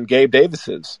than Gabe Davis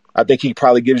is. I think he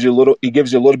probably gives you a little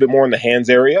bit more in the hands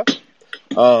area.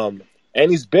 And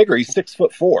he's bigger. He's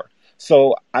 6'4".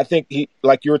 So I think he,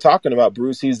 like you were talking about,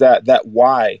 Bruce, he's that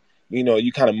why.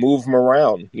 You kind of move him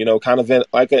around, kind of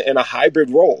in a hybrid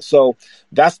role. So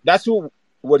that's who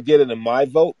would get it in my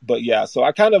vote. But yeah, so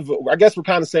I guess we're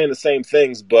kind of saying the same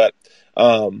things, but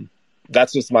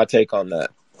that's just my take on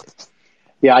that.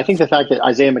 Yeah, I think the fact that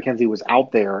Isaiah McKenzie was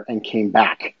out there and came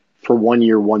back for 1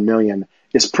 year, $1 million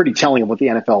is pretty telling of what the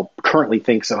NFL currently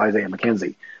thinks of Isaiah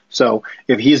McKenzie. So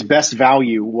if his best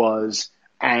value was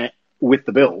with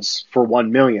the Bills for $1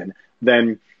 million,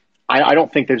 then I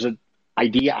don't think there's an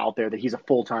idea out there that he's a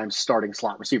full-time starting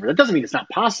slot receiver. That doesn't mean it's not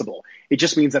possible. It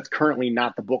just means that's currently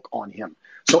not the book on him.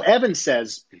 So Evan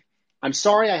says, I'm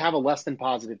sorry I have a less than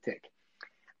positive take.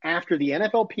 After the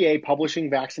NFLPA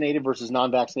publishing vaccinated versus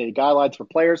non-vaccinated guidelines for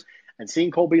players and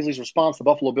seeing Cole Beasley's response, the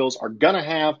Buffalo Bills are going to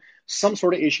have some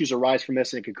sort of issues arise from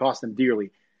this, and it could cost them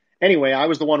dearly. Anyway, I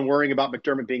was the one worrying about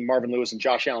McDermott being Marvin Lewis and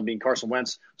Josh Allen being Carson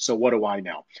Wentz, so what do I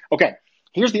know? Okay,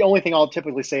 here's the only thing I'll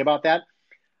typically say about that.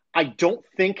 I don't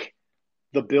think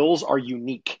the Bills are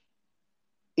unique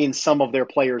in some of their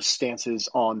players' stances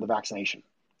on the vaccination.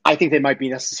 I think they might be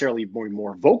necessarily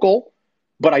more vocal,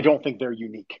 but I don't think they're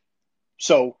unique.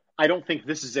 So I don't think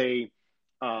this is an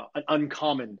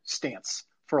uncommon stance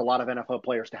for a lot of NFL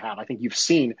players to have. I think you've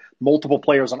seen multiple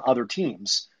players on other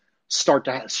teams start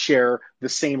to share the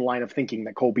same line of thinking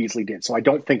that Cole Beasley did. So I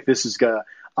don't think this is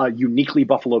a uniquely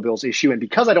Buffalo Bills issue. And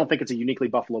because I don't think it's a uniquely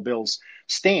Buffalo Bills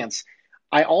stance,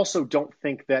 I also don't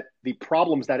think that the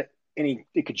problems that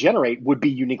it could generate would be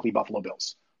uniquely Buffalo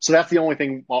Bills. So that's the only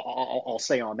thing I'll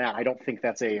say on that. I don't think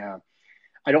this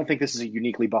is a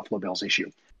uniquely Buffalo Bills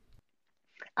issue.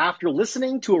 After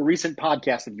listening to a recent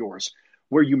podcast of yours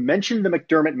where you mentioned the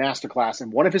McDermott masterclass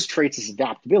and one of his traits is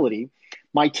adaptability,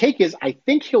 my take is I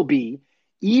think he'll be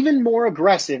even more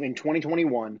aggressive in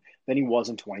 2021 than he was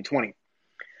in 2020.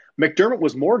 McDermott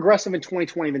was more aggressive in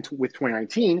 2020 than with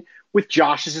 2019, with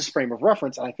Josh as his frame of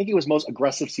reference, and I think it was most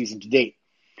aggressive season to date.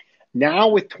 Now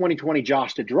with 2020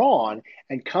 Josh to draw on,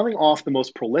 and coming off the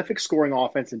most prolific scoring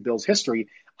offense in Bills history,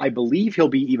 I believe he'll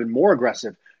be even more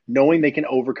aggressive, knowing they can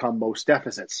overcome most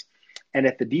deficits. And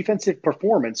if the defensive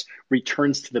performance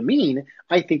returns to the mean,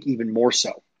 I think even more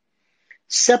so.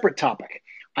 Separate topic.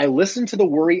 I listened to the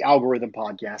Worry Algorithm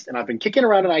podcast, and I've been kicking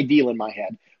around an ideal in my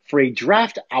head for a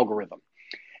draft algorithm.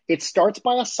 It starts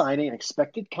by assigning an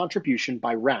expected contribution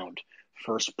by round.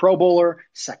 First Pro Bowler,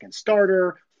 second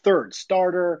starter, third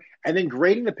starter, and then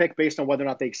grading the pick based on whether or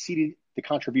not they exceeded the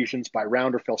contributions by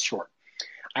round or fell short.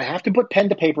 I have to put pen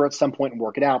to paper at some point and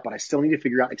work it out, but I still need to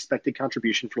figure out expected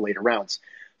contribution for later rounds.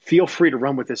 Feel free to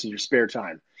run with this in your spare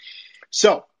time.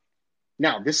 So,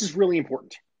 now, this is really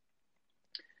important.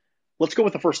 Let's go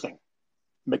with the first thing.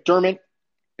 McDermott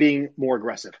being more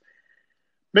aggressive.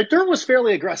 McDermott was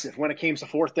fairly aggressive when it came to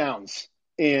fourth downs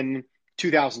in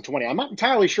 2020. I'm not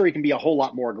entirely sure he can be a whole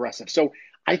lot more aggressive. So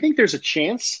I think there's a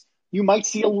chance you might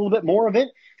see a little bit more of it,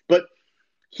 but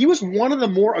he was one of the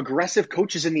more aggressive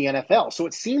coaches in the NFL. So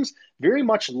it seems very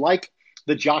much like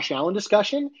the Josh Allen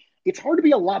discussion. It's hard to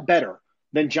be a lot better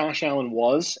than Josh Allen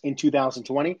was in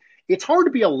 2020. It's hard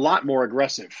to be a lot more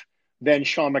aggressive than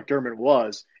Sean McDermott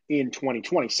was in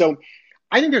 2020. So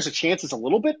I think there's a chance it's a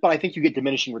little bit, but I think you get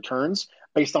diminishing returns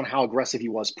based on how aggressive he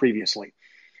was previously.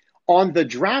 On the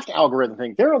draft algorithm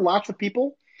thing, there are lots of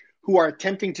people who are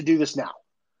attempting to do this now.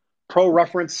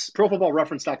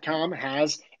 ProFootballReference.com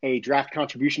has a draft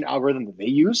contribution algorithm that they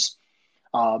use.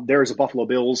 There is a Buffalo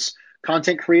Bills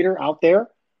content creator out there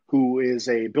who is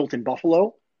a built-in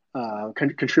Buffalo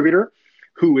contributor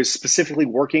who is specifically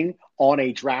working on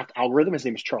a draft algorithm. His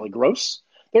name is Charlie Gross.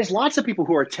 There's lots of people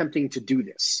who are attempting to do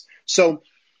this. So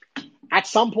at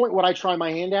some point, would I try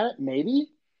my hand at it? Maybe.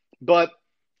 But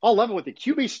I'll level with it.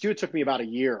 QB Stew took me about a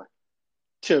year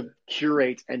to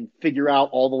curate and figure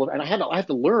out all the – and I have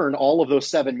to learn all of those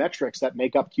 7 metrics that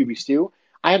make up QB Stew.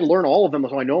 I had to learn all of them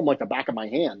so I know them like the back of my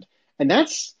hand. And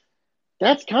that's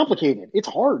complicated. It's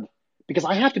hard because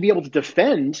I have to be able to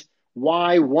defend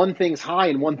why one thing's high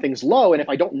and one thing's low. And if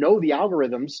I don't know the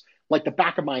algorithms like the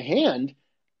back of my hand,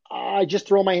 I just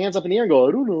throw my hands up in the air and go,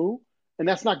 I don't know. And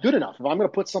that's not good enough. If I'm going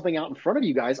to put something out in front of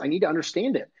you guys, I need to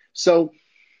understand it. So,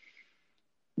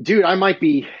 dude, I might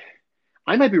be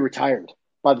retired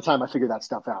by the time I figure that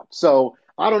stuff out. So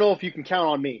I don't know if you can count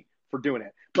on me for doing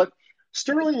it. But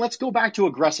Sterling, let's go back to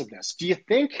aggressiveness. Do you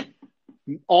think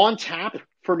on tap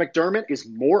for McDermott is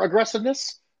more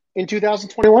aggressiveness in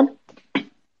 2021?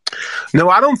 No,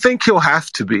 I don't think he'll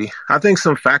have to be. I think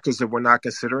some factors that we're not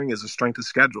considering is the strength of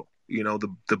schedule. You know,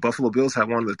 the Buffalo Bills had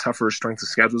one of the tougher strength of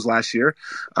schedules last year.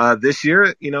 This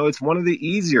year, you know, it's one of the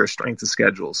easier strength of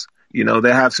schedules.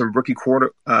 They have some rookie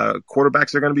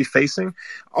quarterbacks they're going to be facing.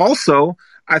 Also,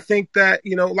 I think that,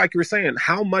 like you were saying,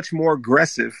 how much more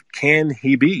aggressive can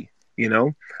he be?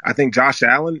 I think Josh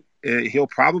Allen, I don't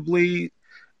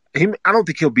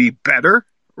think he'll be better,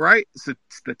 right?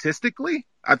 Statistically,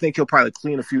 I think he'll probably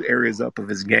clean a few areas up of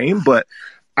his game, but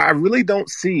I really don't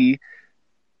see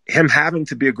him having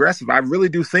to be aggressive. I really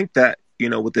do think that,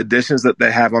 with the additions that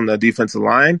they have on the defensive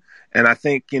line, and I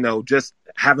think, just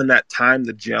having that time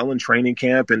to gel in training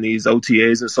camp and these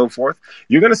OTAs and so forth,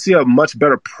 you're going to see a much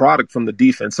better product from the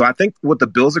defense. So I think what the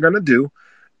Bills are going to do,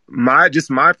 my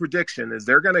prediction is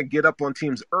they're going to get up on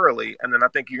teams early, and then I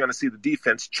think you're going to see the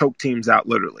defense choke teams out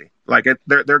literally. Like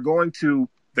they're going to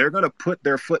put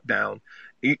their foot down,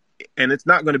 and it's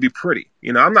not going to be pretty.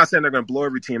 I'm not saying they're going to blow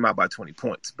every team out by 20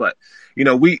 points, but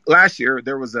last year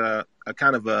there was a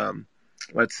kind of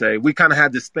let's say we kind of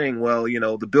had this thing. Well,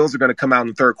 the Bills are going to come out in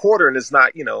the third quarter, and it's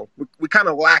not. We kind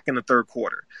of lack in the third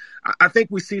quarter. I think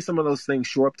we see some of those things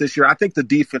show up this year. I think the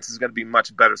defense is going to be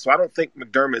much better, so I don't think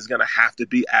McDermott is going to have to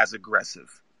be as aggressive.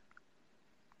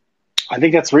 I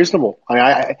think that's reasonable.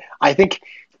 I think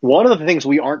one of the things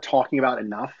we aren't talking about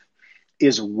enough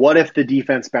is what if the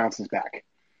defense bounces back?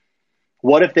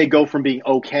 What if they go from being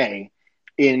okay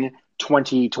in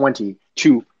 2020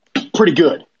 to pretty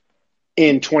good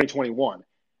in 2021?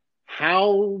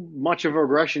 How much of a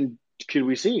regression could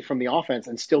we see from the offense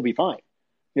and still be fine?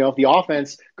 If the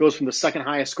offense goes from the second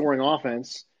highest scoring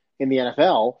offense in the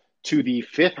NFL to the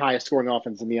fifth highest scoring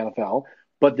offense in the NFL,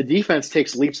 but the defense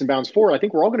takes leaps and bounds forward, I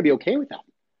think we're all going to be okay with that.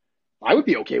 I would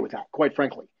be okay with that, quite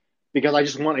frankly, because I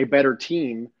just want a better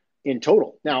team in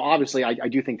total. Now, obviously, I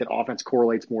do think that offense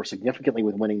correlates more significantly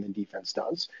with winning than defense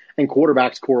does, and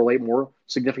quarterbacks correlate more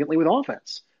significantly with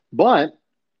offense. But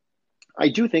I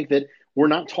do think that we're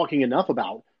not talking enough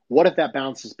about what if that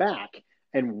bounces back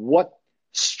and what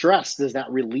stress does that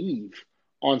relieve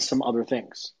on some other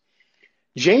things.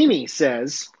 Jamie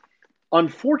says,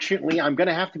 unfortunately, I'm going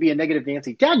to have to be a negative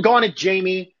Nancy. Daggone it,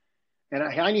 Jamie.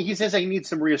 And he says he needs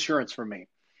some reassurance from me.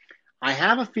 I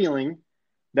have a feeling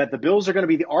that the Bills are going to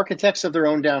be the architects of their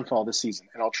own downfall this season,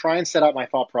 and I'll try and set out my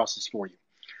thought process for you.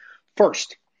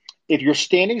 First, if you're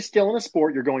standing still in a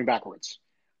sport, you're going backwards.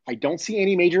 I don't see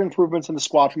any major improvements in the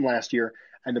squad from last year,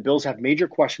 and the Bills have major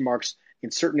question marks in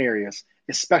certain areas,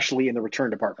 especially in the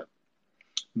return department.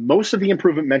 Most of the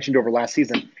improvement mentioned over last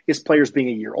season is players being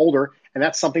a year older, and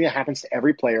that's something that happens to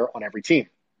every player on every team.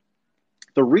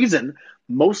 The reason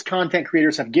most content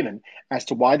creators have given as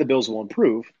to why the Bills will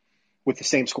improve with the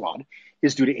same squad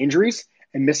is due to injuries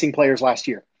and missing players last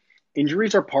year.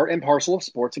 Injuries are part and parcel of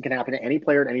sports and can happen to any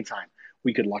player at any time.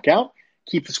 We could luck out,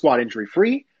 keep the squad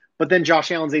injury-free, but then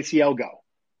Josh Allen's ACL go.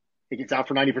 It gets out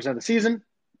for 90% of the season,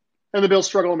 and the Bills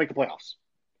struggle to make the playoffs.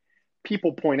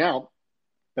 People point out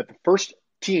that the first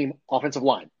team offensive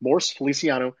line, Morse,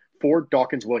 Feliciano, Ford,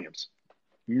 Dawkins, Williams,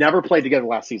 never played together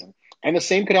last season. And the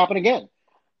same could happen again,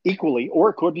 equally,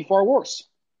 or it could be far worse.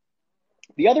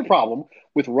 The other problem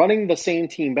with running the same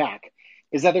team back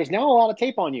is that there's now a lot of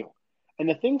tape on you, and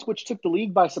the things which took the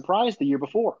league by surprise the year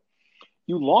before.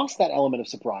 You lost that element of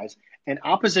surprise, and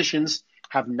oppositions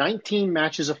have 19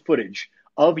 matches of footage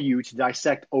of you to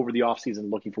dissect over the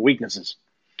offseason looking for weaknesses.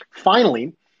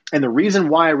 Finally, and the reason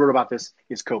why I wrote about this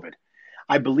is COVID.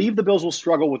 I believe the Bills will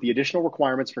struggle with the additional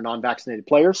requirements for non-vaccinated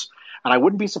players, and I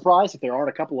wouldn't be surprised if there aren't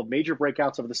a couple of major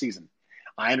breakouts over the season.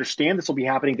 I understand this will be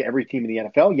happening to every team in the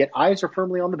NFL, yet eyes are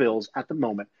firmly on the Bills at the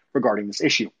moment regarding this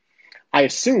issue. I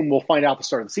assume we'll find out at the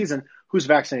start of the season who's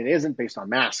vaccinated isn't based on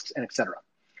masks and etc.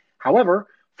 However,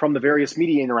 from the various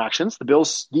media interactions, the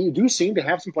Bills do seem to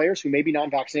have some players who may be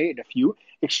non-vaccinated in a few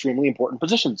extremely important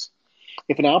positions.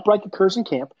 If an outbreak occurs in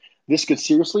camp, this could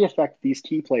seriously affect these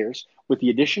key players with the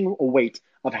additional weight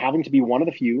of having to be one of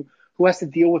the few who has to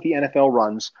deal with the NFL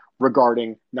runs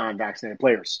regarding non-vaccinated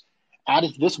players.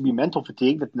 Added to this will be mental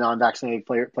fatigue that the non-vaccinated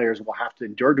players will have to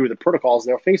endure due to the protocols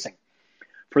they're facing.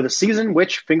 For the season,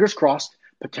 which, fingers crossed,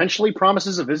 potentially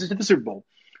promises a visit to the Super Bowl,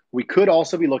 we could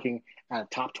also be looking at a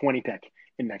top 20 pick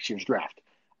in next year's draft.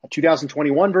 A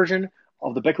 2021 version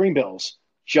of the Bickering Bills,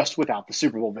 just without the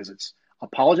Super Bowl visits.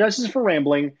 Apologizes for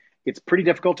rambling. It's pretty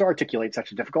difficult to articulate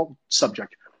such a difficult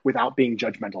subject without being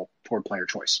judgmental toward player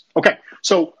choice. Okay,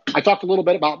 so I talked a little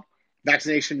bit about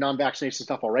vaccination, non-vaccination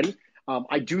stuff already.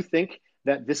 I do think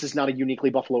that this is not a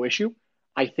uniquely Buffalo issue.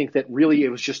 I think that really it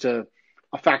was just a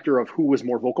factor of who was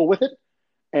more vocal with it,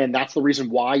 and that's the reason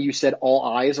why you said all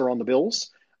eyes are on the Bills.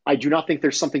 I do not think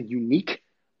there's something unique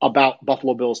about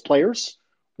Buffalo Bills players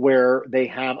where they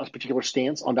have a particular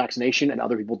stance on vaccination and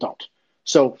other people don't.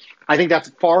 So I think that's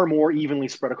far more evenly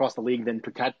spread across the league than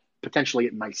potentially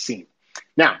it might seem.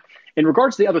 Now, in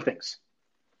regards to the other things,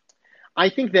 I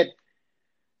think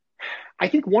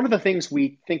one of the things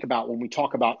we think about when we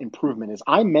talk about improvement is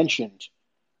I mentioned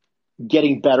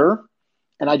getting better,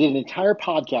 and I did an entire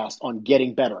podcast on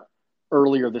getting better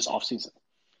earlier this offseason.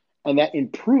 And that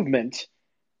improvement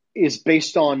is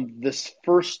based on this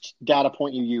first data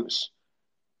point you use.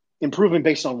 Improvement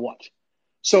based on what?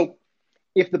 So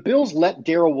if the Bills let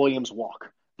Darrell Williams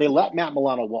walk, they let Matt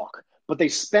Milano walk, but they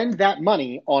spend that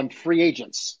money on free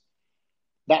agents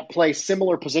that play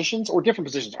similar positions or different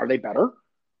positions, are they better?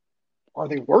 Are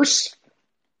they worse?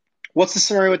 What's the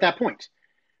scenario at that point?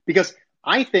 Because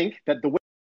I think that the way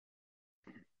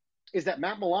is that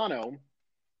Matt Milano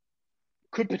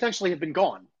could potentially have been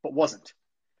gone, but wasn't.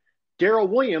 Darrell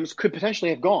Williams could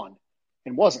potentially have gone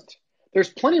and wasn't. There's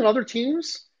plenty of other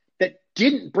teams that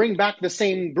didn't bring back the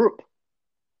same group.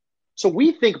 So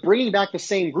we think bringing back the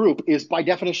same group is by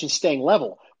definition staying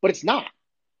level, but it's not.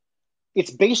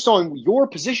 It's based on your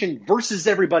position versus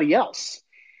everybody else.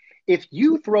 If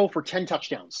you throw for 10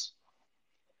 touchdowns,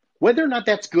 whether or not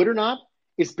that's good or not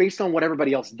is based on what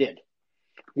everybody else did.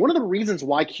 One of the reasons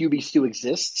why QB still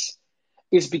exists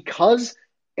is because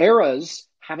eras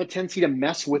have a tendency to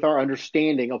mess with our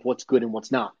understanding of what's good and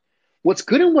what's not. What's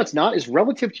good and what's not is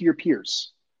relative to your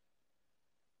peers.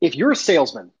 If you're a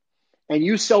salesman and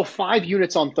you sell 5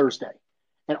 units on Thursday,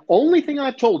 and only thing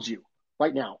I've told you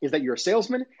right now is that you're a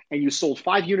salesman and you sold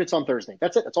 5 units on Thursday.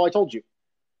 That's it. That's all I told you.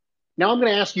 Now I'm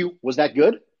going to ask you, was that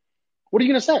good? What are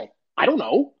you going to say? I don't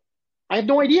know. I have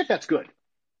no idea if that's good.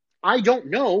 I don't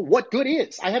know what good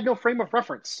is. I have no frame of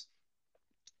reference.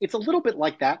 It's a little bit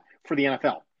like that for the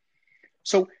NFL.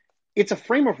 So it's a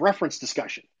frame of reference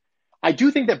discussion. I do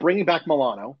think that bringing back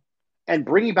Milano and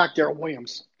bringing back Darrell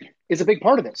Williams is a big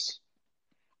part of this.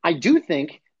 I do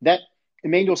think that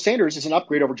Emmanuel Sanders is an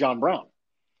upgrade over John Brown.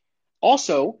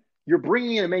 Also, you're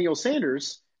bringing in Emmanuel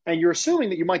Sanders and you're assuming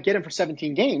that you might get him for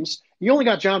 17 games. You only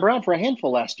got John Brown for a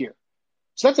handful last year.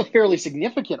 So that's a fairly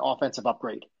significant offensive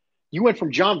upgrade. You went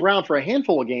from John Brown for a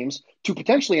handful of games to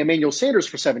potentially Emmanuel Sanders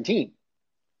for 17.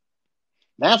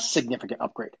 That's a significant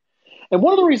upgrade. And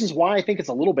one of the reasons why I think it's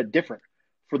a little bit different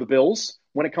for the Bills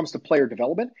when it comes to player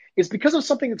development is because of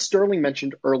something that Sterling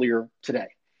mentioned earlier today.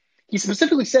 He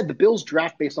specifically said the Bills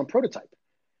draft based on prototype.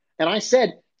 And I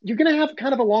said, you're going to have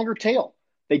kind of a longer tail.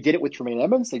 They did it with Tremaine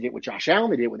Edmonds. They did it with Josh Allen.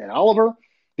 They did it with Ed Oliver.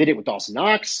 They did it with Dawson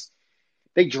Knox.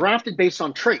 They drafted based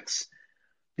on traits.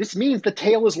 This means the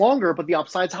tail is longer, but the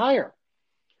upside's higher.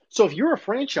 So if you're a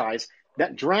franchise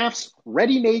that drafts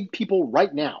ready-made people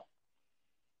right now,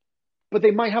 but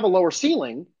they might have a lower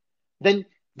ceiling, then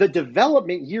the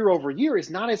development year over year is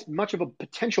not as much of a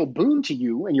potential boon to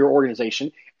you and your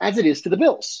organization as it is to the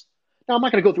Bills. Now, I'm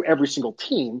not going to go through every single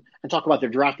team and talk about their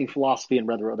drafting philosophy and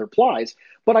whether other applies,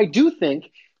 but I do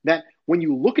think that when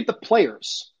you look at the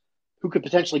players who could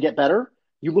potentially get better,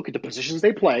 you look at the positions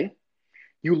they play,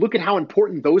 you look at how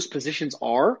important those positions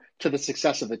are to the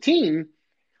success of the team,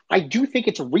 I do think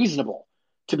it's reasonable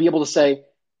to be able to say,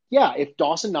 yeah, if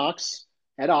Dawson Knox,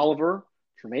 Ed Oliver,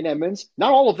 Tremaine Edmonds,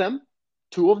 not all of them,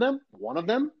 2 of them, 1 of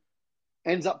them,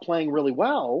 ends up playing really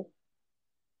well,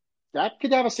 that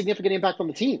could have a significant impact on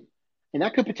the team. And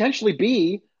that could potentially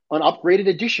be an upgraded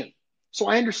addition. So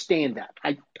I understand that.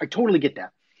 I totally get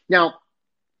that. Now,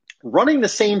 running the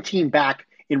same team back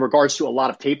in regards to a lot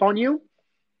of tape on you,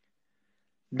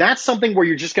 that's something where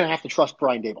you're just going to have to trust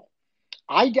Brian Daboll.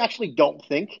 I actually don't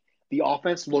think the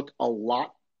offense looked a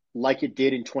lot like it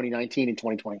did in 2019 and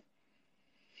 2020.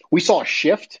 We saw a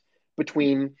shift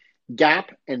between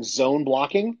gap and zone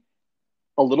blocking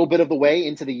a little bit of the way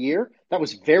into the year. That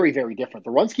was very, very different.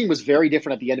 The run scheme was very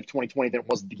different at the end of 2020 than it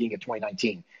was at the beginning of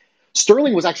 2019.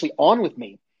 Sterling was actually on with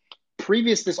me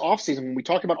previous this offseason when we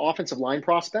talked about offensive line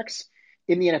prospects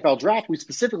in the NFL draft. We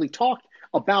specifically talked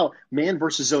about man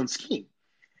versus zone scheme.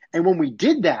 And when we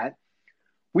did that,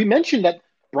 we mentioned that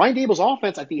Brian Daboll's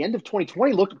offense at the end of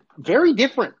 2020 looked very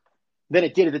different than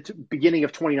it did at the beginning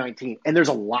of 2019. And there's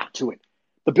a lot to it.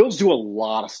 The Bills do a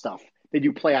lot of stuff. They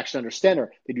do play action under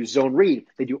center. They do zone read.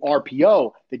 They do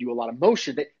RPO. They do a lot of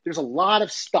motion. There's a lot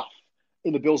of stuff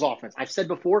in the Bills offense. I've said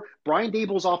before, Brian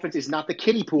Daboll's offense is not the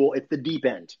kiddie pool. It's the deep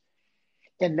end.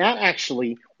 And that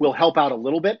actually will help out a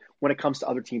little bit when it comes to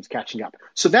other teams catching up.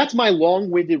 So that's my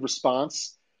long-winded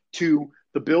response to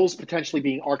the Bills potentially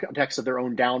being architects of their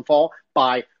own downfall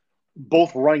by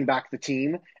both running back the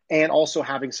team and also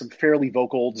having some fairly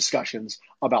vocal discussions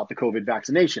about the COVID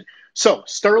vaccination. So,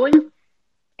 Sterling,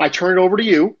 I turn it over to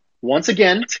you once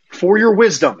again for your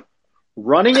wisdom.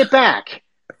 Running it back,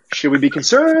 should we be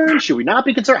concerned? Should we not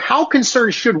be concerned? How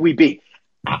concerned should we be?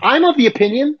 I'm of the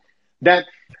opinion that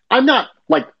I'm not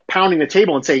like pounding the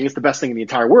table and saying it's the best thing in the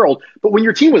entire world, but when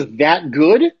your team was that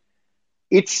good,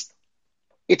 it's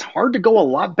it's hard to go a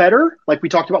lot better, like we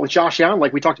talked about with Josh Allen,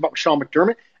 like we talked about with Sean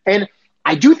McDermott. And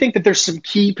I do think that there's some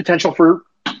key potential for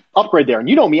upgrade there. And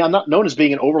you know me, I'm not known as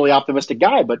being an overly optimistic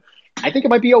guy, but I think it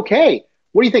might be okay.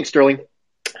 What do you think, Sterling?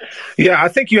 Yeah, I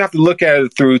think you have to look at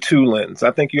it through two lenses.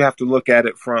 I think you have to look at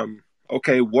it from,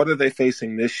 okay, what are they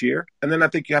facing this year? And then I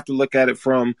think you have to look at it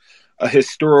from a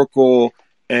historical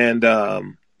and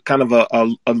kind of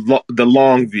the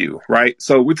long view, right?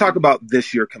 So we talk about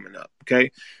this year coming up,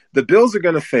 okay? The Bills are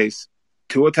going to face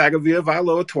Tua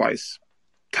Tagovailoa twice.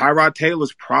 Tyrod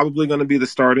Taylor's probably going to be the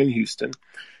starter in Houston.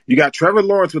 You got Trevor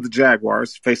Lawrence with the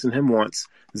Jaguars, facing him once.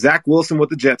 Zach Wilson with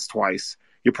the Jets twice.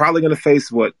 You're probably going to face,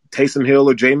 Taysom Hill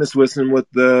or Jameis Winston with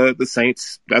the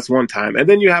Saints. That's one time. And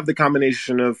then you have the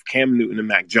combination of Cam Newton and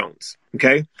Mac Jones.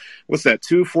 Okay? What's that?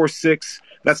 2, 4, 6.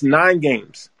 That's 9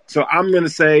 games. So I'm going to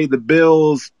say the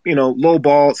Bills, low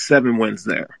ball, 7 wins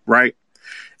there, right?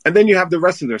 And then you have the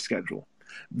rest of their schedule.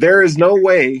 There is no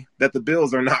way that the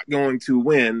Bills are not going to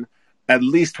win at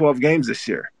least 12 games this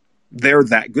year. They're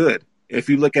that good. If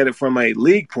you look at it from a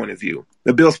league point of view,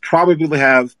 the Bills probably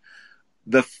have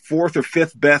the 4th or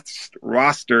 5th best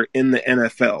roster in the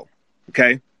NFL.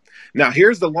 Okay. Now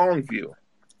here's the long view.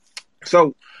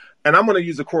 So, and I'm going to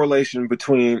use a correlation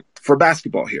for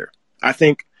basketball here. I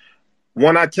think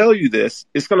when I tell you this,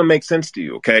 it's going to make sense to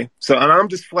you. Okay. So, and I'm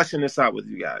just fleshing this out with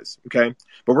you guys. Okay.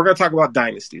 But we're going to talk about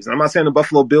dynasties. And I'm not saying the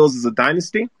Buffalo Bills is a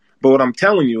dynasty, but what I'm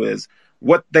telling you is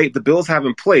what the Bills have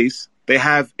in place. They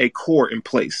have a core in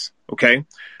place. Okay.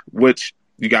 Which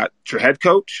you got your head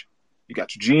coach, you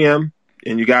got your GM,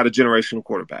 and you got a generational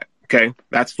quarterback. Okay,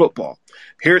 that's football.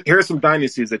 Here's some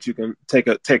dynasties that you can take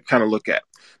kind of look at.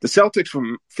 The Celtics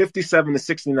from 57 to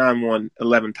 69 won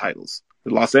 11 titles.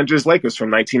 The Los Angeles Lakers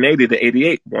from 1980 to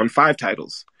 88 won 5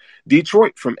 titles.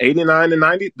 Detroit from 89 to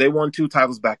 90, they won 2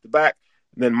 titles back to back.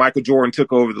 Then Michael Jordan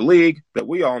took over the league that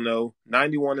we all know.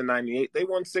 91 to 98, they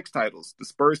won 6 titles. The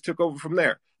Spurs took over from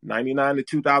there. 99 to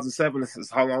 2007, this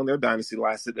is how long their dynasty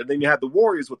lasted. And then you had the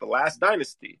Warriors with the last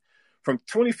dynasty from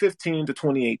 2015 to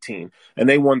 2018, and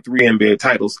they won 3 NBA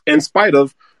titles in spite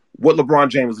of what LeBron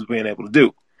James was being able to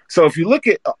do. So if you look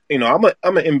at, I'm an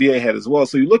NBA head as well.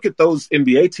 So you look at those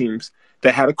NBA teams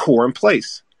that had a core in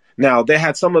place. Now they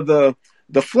had some of the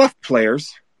fluff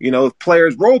players,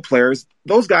 role players,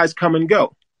 those guys come and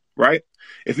go, right?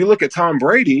 If you look at Tom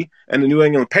Brady and the New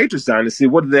England Patriots dynasty,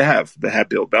 what did they have? They had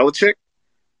Bill Belichick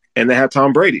and they had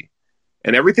Tom Brady,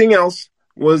 and everything else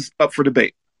was up for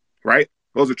debate, right?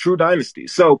 Those are true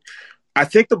dynasties. So I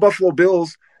think the Buffalo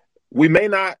Bills, we may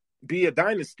not be a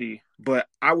dynasty, but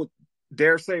I would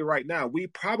dare say right now, we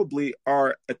probably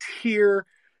are a tier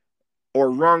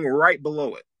or rung right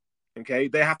below it. Okay.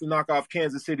 They have to knock off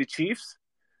Kansas City Chiefs.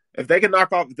 If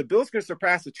the Bills can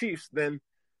surpass the Chiefs, then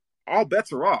all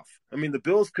bets are off. I mean, the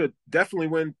Bills could definitely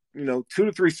win, 2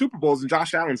 to 3 Super Bowls in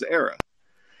Josh Allen's era.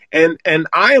 And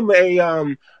I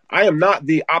am not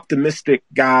the optimistic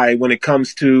guy when it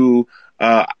comes to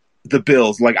the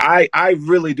Bills. Like I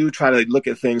really do try to look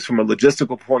at things from a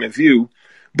logistical point of view,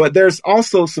 but there's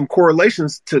also some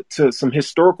correlations to some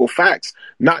historical facts,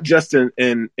 not just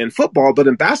in football, but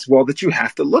in basketball that you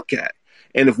have to look at.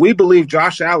 And if we believe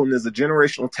Josh Allen is a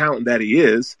generational talent that he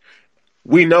is,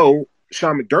 we know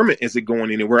Sean McDermott isn't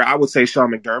going anywhere. I would say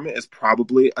Sean McDermott is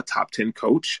probably a top 10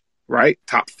 coach, right?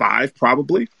 Top 5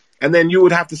 probably. And then you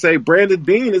would have to say Brandon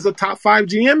Beane is a top 5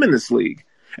 GM in this league.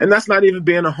 And that's not even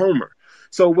being a homer.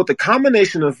 So with the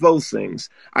combination of those things,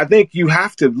 I think you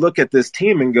have to look at this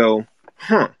team and go,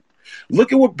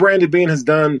 look at what Brandon Beane has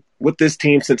done with this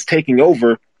team since taking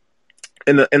over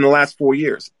in the last 4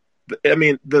 years. I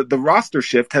mean, the roster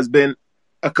shift has been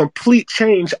a complete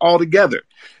change altogether.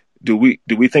 Do we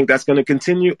think that's going to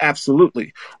continue?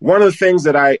 Absolutely. One of the things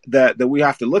that we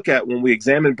have to look at when we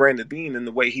examine Brandon Beane and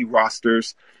the way he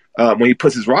rosters, when he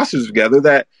puts his rosters together,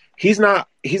 that he's not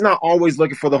always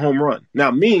looking for the home run. Now,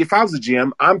 me, if I was a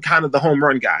GM, I'm kind of the home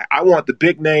run guy. I want the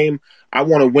big name. I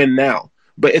want to win now.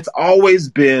 But it's always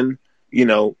been,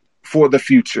 for the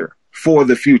future.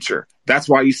 That's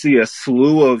why you see a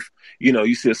slew of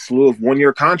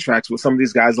 1-year contracts with some of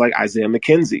these guys like Isaiah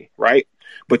McKenzie, right?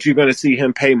 But you're going to see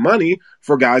him pay money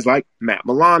for guys like Matt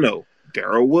Milano,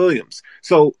 Darrell Williams.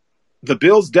 So the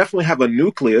Bills definitely have a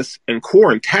nucleus and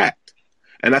core intact.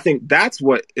 And I think that's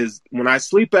what is, when I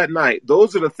sleep at night,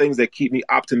 those are the things that keep me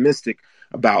optimistic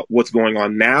about what's going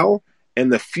on now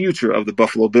and the future of the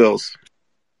Buffalo Bills.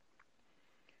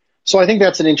 So I think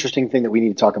that's an interesting thing that we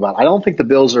need to talk about. I don't think the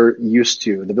Bills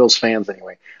the Bills fans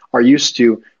anyway, are used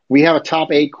to, we have a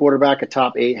top 8 quarterback, a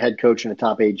top 8 head coach, and a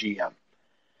top 8 GM.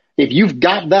 If you've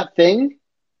got that thing,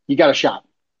 you got a shot,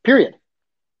 period.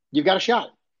 You've got a shot.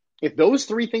 If those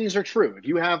three things are true, if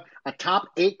you have a top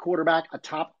 8 quarterback, a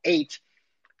top 8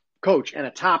 coach, and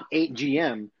a top 8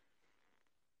 GM,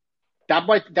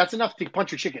 that's enough to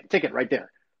punch your ticket right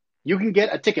there. You can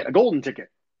get a ticket, a golden ticket.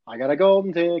 I got a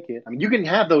golden ticket. I mean, you can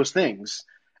have those things,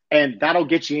 and that'll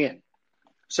get you in.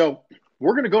 So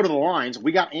we're going to go to the lines.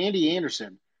 We got Andy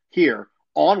Anderson here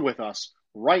on with us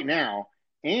right now.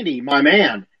 Andy, my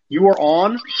man, you are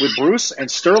on with Bruce and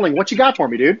Sterling. What you got for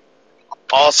me, dude?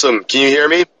 Awesome. Can you hear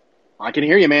me? I can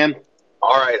hear you, man.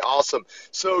 All right, awesome.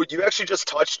 So you actually just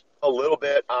touched a little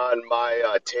bit on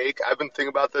my take. I've been thinking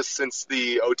about this since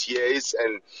the OTAs,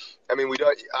 and I mean, we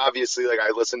don't obviously, like,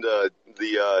 I listened to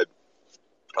the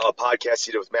podcast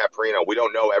you did with Matt Perino. We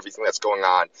don't know everything that's going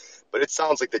on, but it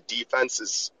sounds like the defense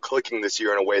is clicking this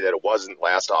year in a way that it wasn't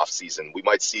last offseason. We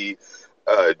might see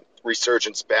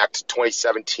resurgence back to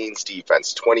 2017's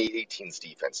defense, 2018's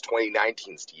defense,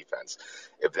 2019's defense.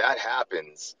 If that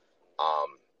happens,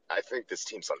 I think this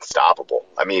team's unstoppable.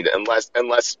 I mean,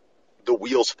 unless the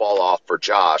wheels fall off for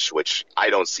Josh, which I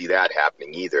don't see that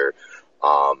happening either.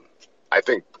 I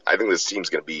think this team's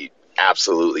going to be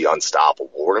absolutely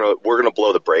unstoppable. We're gonna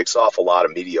blow the brakes off a lot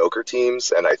of mediocre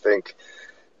teams, and I think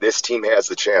this team has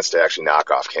the chance to actually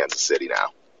knock off Kansas City now.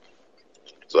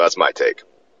 So that's my take.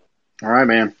 All right,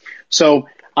 man. So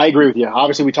I agree with you.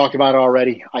 Obviously, we talked about it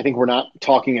already. I think we're not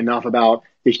talking enough about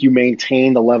if you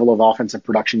maintain the level of offensive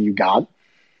production you got,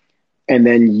 and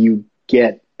then you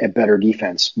get a better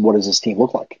defense, what does this team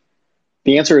look like?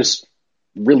 The answer is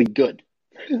really good.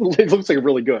 It looks like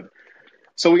really good.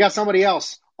 So we got somebody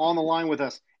else on the line with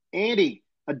us. Andy,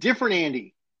 a different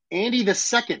Andy. Andy the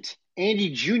second.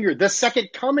 Andy Jr., the second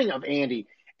coming of Andy.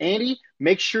 Andy,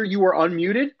 make sure you are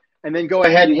unmuted, and then go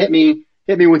ahead and hit me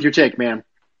with your take, man.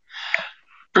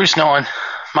 Bruce Nolan,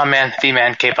 my man,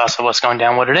 V-Man, K-Pasa, what's going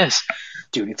down, what it is.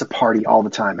 Dude, it's a party all the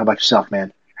time. How about yourself,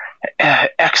 man?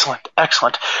 Excellent.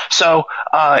 So,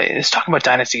 it's talking about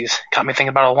dynasties got me thinking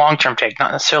about a long-term take,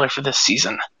 not necessarily for this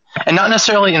season, and not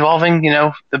necessarily involving,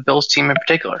 the Bills team in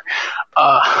particular.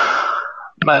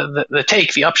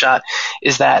 The upshot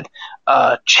is that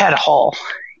Chad Hall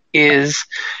is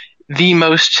the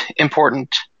most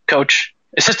important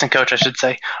assistant coach, I should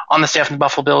say, on the staff of the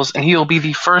Buffalo Bills, and he will be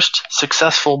the first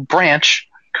successful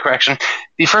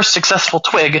the first successful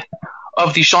twig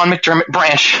of the Sean McDermott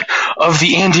branch of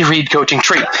the Andy Reid coaching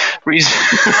tree.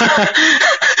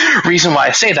 Reason why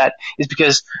I say that is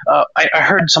because I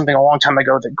heard something a long time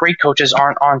ago that great coaches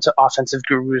aren't onto offensive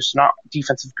gurus, not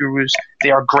defensive gurus.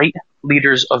 They are great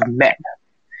leaders of men.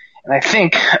 And I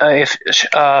think if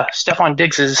Stephon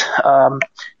Diggs's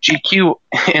GQ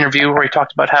interview where he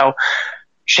talked about how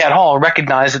Chad Hall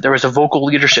recognized that there was a vocal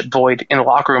leadership void in the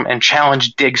locker room and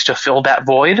challenged Diggs to fill that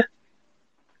void.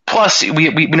 Plus,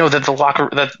 we know that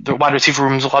the wide receiver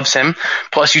rooms loves him.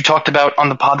 Plus, you talked about on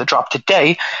the pod that dropped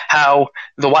today how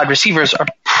the wide receivers are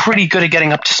pretty good at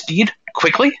getting up to speed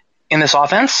quickly in this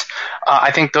offense.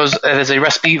 I think that is a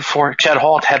recipe for Chad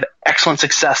Hall to have excellent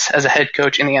success as a head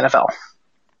coach in the NFL.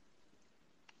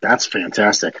 That's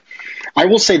fantastic. I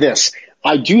will say this.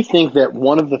 I do think that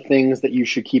one of the things that you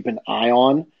should keep an eye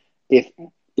on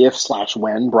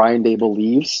if/when Brian Daboll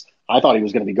leaves, I thought he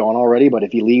was going to be gone already, but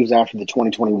if he leaves after the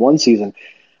 2021 season,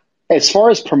 as far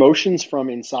as promotions from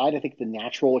inside, I think the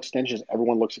natural extension is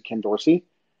everyone looks at Ken Dorsey.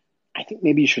 I think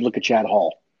maybe you should look at Chad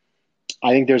Hall.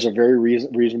 I think there's a very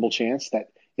reasonable chance that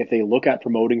if they look at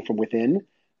promoting from within,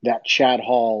 that Chad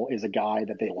Hall is a guy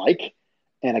that they like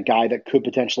and a guy that could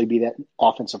potentially be that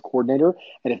offensive coordinator.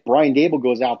 And if Brian Daboll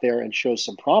goes out there and shows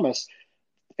some promise,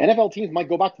 NFL teams might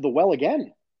go back to the well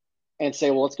again and say,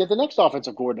 well, let's get the next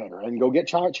offensive coordinator and go get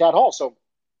Chad Hall. So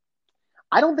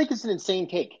I don't think it's an insane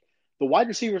take. The wide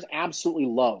receivers absolutely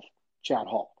love Chad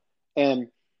Hall. And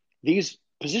these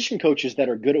position coaches that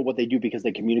are good at what they do because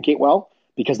they communicate well,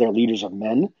 because they're leaders of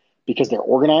men, because they're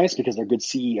organized, because they're good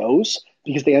CEOs,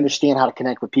 because they understand how to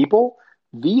connect with people,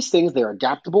 these things, they're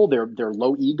adaptable, they're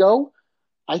low ego.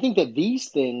 I think that these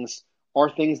things are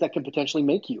things that can potentially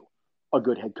make you a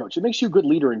good head coach. It makes you a good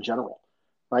leader in general.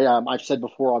 Right? I've said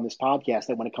before on this podcast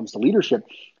that when it comes to leadership,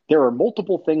 there are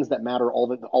multiple things that matter,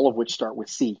 all of which start with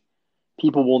C.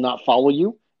 People will not follow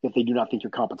you if they do not think you're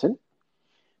competent.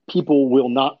 People will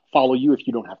not follow you if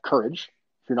you don't have courage,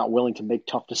 if you're not willing to make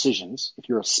tough decisions, if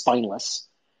you're a spineless.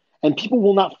 And people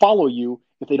will not follow you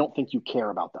if they don't think you care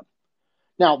about them.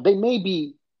 Now, they may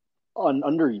be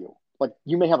under you. Like,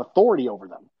 you may have authority over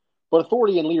them, but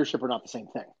authority and leadership are not the same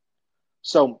thing.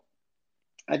 So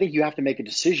I think you have to make a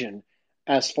decision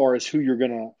as far as who you're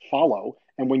going to follow.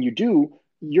 And when you do,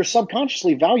 you're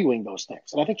subconsciously valuing those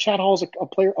things. And I think Chad Hall is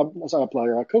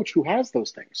a coach who has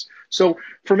those things. So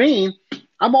for me,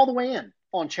 I'm all the way in.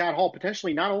 on Chad Hall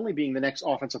potentially not only being the next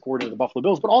offensive coordinator of the Buffalo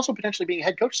Bills, but also potentially being a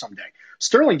head coach someday.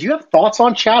 Sterling, do you have thoughts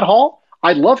on Chad Hall?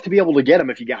 I'd love to be able to get him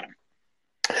if you got him.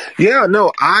 Yeah,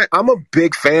 no, I'm a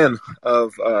big fan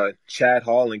of Chad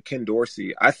Hall and Ken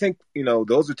Dorsey. I think,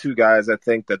 those are two guys I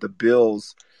think that the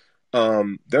Bills,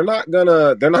 they're not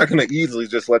gonna easily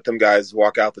just let them guys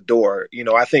walk out the door.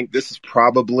 I think this is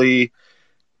probably,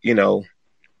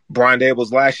 Brian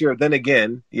Dable's last year. Then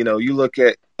again, you look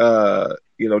at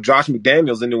Josh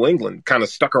McDaniels in New England, kind of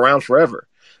stuck around forever.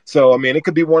 So, I mean, it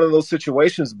could be one of those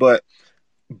situations, but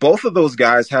both of those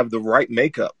guys have the right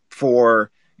makeup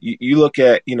for you look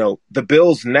at, the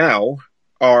Bills now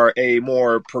are a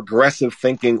more progressive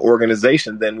thinking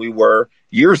organization than we were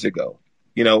years ago.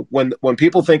 When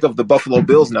people think of the Buffalo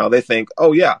Bills now, they think,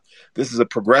 oh, yeah, this is a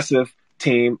progressive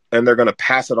team and they're going to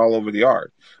pass it all over the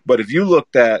yard. But if you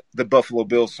looked at the Buffalo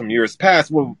Bills from years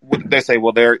past, well, they say,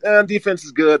 well, their defense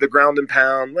is good, the ground and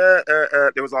pound,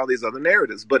 there was all these other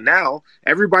narratives. But now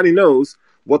everybody knows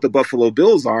what the Buffalo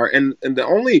Bills are. And the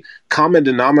only common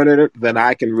denominator that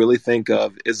I can really think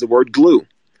of is the word glue.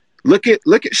 Look at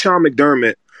Sean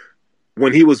McDermott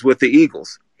when he was with the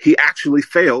Eagles. He actually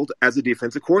failed as a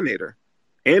defensive coordinator.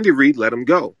 Andy Reid let him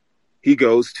go. He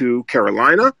goes to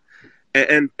Carolina.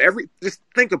 And just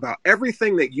think about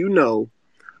everything that you know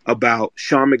about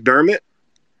Sean McDermott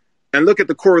and look at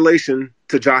the correlation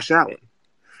to Josh Allen,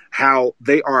 how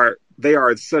they are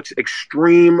such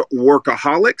extreme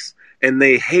workaholics and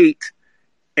they hate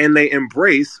and they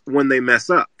embrace when they mess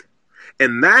up.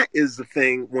 And that is the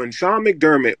thing when Sean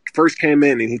McDermott first came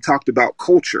in and he talked about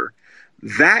culture,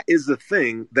 that is the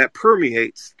thing that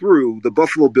permeates through the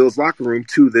Buffalo Bills locker room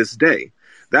to this day.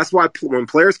 That's why when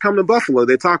players come to Buffalo,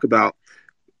 they talk about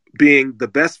being the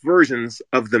best versions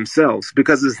of themselves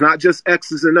because it's not just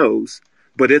X's and O's,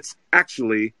 but it's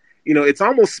actually, it's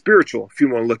almost spiritual if you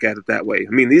want to look at it that way.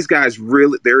 I mean, these guys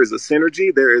really, there is a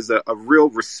synergy. There is a real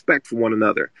respect for one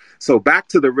another. So back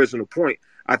to the original point,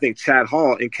 I think Chad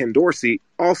Hall and Ken Dorsey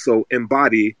also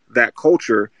embody that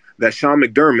culture that Sean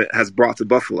McDermott has brought to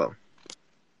Buffalo.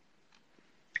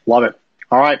 Love it.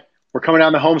 All right. We're coming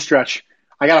down the home stretch.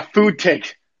 I got a food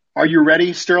take. Are you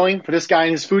ready, Sterling, for this guy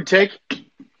and his food take?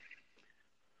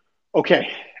 Okay,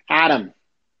 Adam.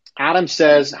 Adam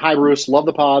says, hi, Bruce. Love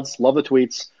the pods. Love the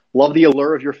tweets. Love the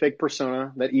allure of your fake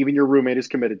persona that even your roommate is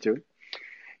committed to.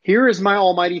 Here is my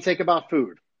almighty take about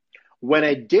food. When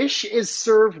a dish is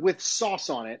served with sauce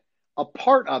on it, a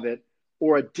part of it,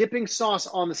 or a dipping sauce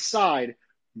on the side,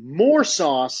 more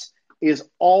sauce is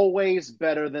always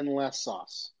better than less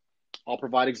sauce. I'll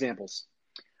provide examples.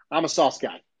 I'm a sauce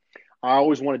guy. I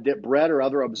always want to dip bread or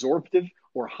other absorptive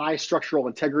or high structural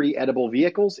integrity edible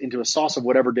vehicles into a sauce of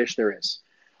whatever dish there is.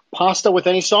 Pasta with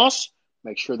any sauce,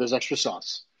 make sure there's extra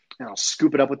sauce. And I'll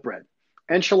scoop it up with bread.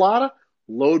 Enchilada,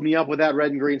 load me up with that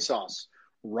red and green sauce.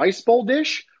 Rice bowl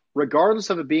dish, regardless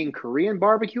of it being Korean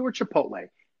barbecue or Chipotle,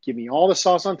 give me all the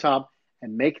sauce on top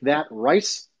and make that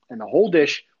rice and the whole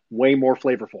dish way more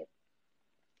flavorful.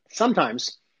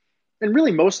 Sometimes, and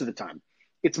really most of the time,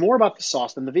 it's more about the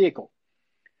sauce than the vehicle.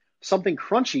 Something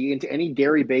crunchy into any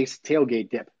dairy-based tailgate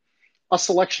dip, a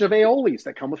selection of aiolis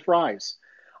that come with fries,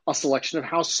 a selection of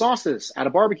house sauces at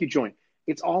a barbecue joint.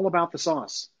 It's all about the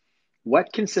sauce.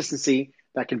 Wet consistency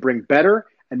that can bring better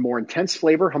and more intense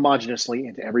flavor homogeneously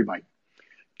into every bite.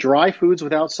 Dry foods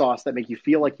without sauce that make you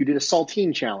feel like you did a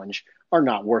saltine challenge are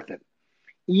not worth it.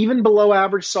 Even below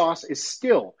average sauce is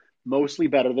still mostly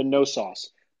better than no sauce.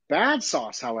 Bad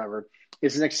sauce, however,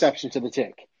 is an exception to the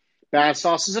take. Bad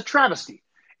sauce is a travesty.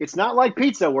 It's not like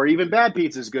pizza where even bad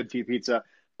pizza is good pizza.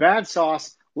 Bad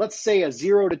sauce, let's say a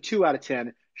 0 to 2 out of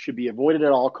 10, should be avoided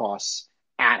at all costs.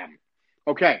 Adam.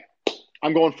 Okay,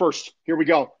 I'm going first. Here we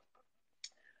go.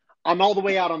 I'm all the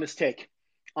way out on this take.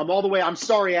 I'm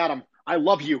sorry, Adam. I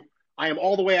love you. I am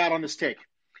all the way out on this take.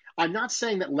 I'm not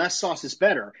saying that less sauce is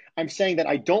better. I'm saying that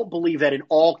I don't believe that in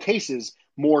all cases,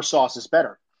 more sauce is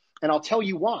better. And I'll tell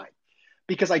you why.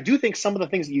 Because I do think some of the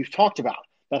things that you've talked about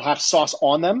that have sauce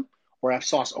on them or have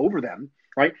sauce over them,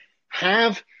 right,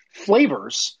 have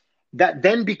flavors that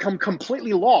then become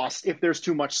completely lost if there's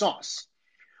too much sauce.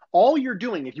 All you're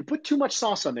doing, if you put too much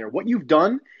sauce on there, what you've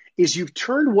done is you've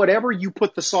turned whatever you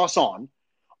put the sauce on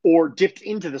or dipped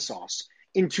into the sauce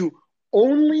into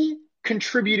only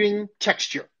contributing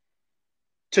texture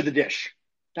to the dish.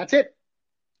 That's it.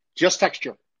 Just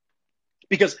texture.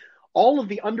 Because all of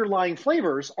the underlying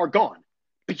flavors are gone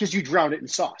because you drowned it in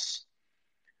sauce.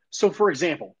 So for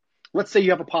example, let's say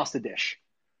you have a pasta dish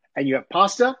and you have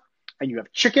pasta and you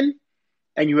have chicken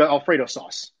and you have Alfredo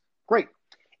sauce. Great.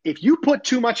 If you put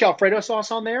too much Alfredo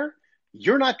sauce on there,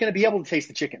 you're not going to be able to taste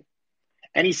the chicken.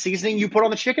 Any seasoning you put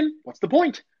on the chicken, what's the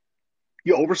point?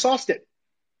 You oversauced it.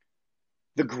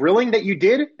 The grilling that you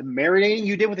did, the marinating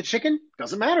you did with the chicken,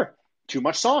 doesn't matter. Too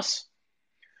much sauce.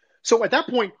 So at that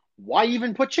point, why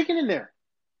even put chicken in there?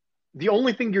 The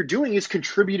only thing you're doing is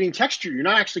contributing texture. You're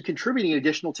not actually contributing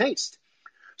additional taste.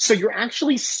 So you're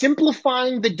actually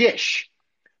simplifying the dish.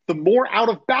 The more out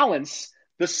of balance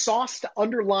the sauce to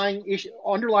underlying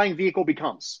vehicle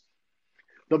becomes.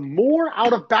 The more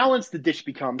out of balance the dish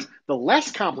becomes, the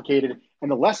less complicated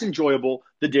and the less enjoyable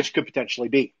the dish could potentially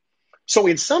be. So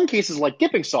in some cases, like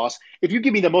dipping sauce, if you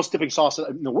give me the most dipping sauce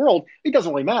in the world, it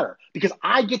doesn't really matter because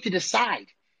I get to decide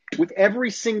with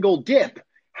every single dip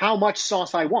how much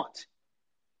sauce I want.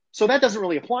 So that doesn't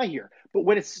really apply here. But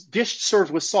when it's dish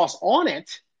served with sauce on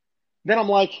it, then I'm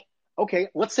like, okay,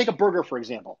 let's take a burger, for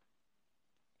example.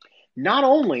 Not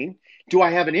only do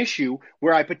I have an issue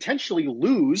where I potentially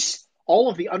lose all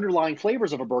of the underlying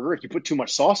flavors of a burger if you put too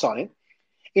much sauce on it,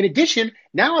 in addition,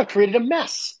 now I've created a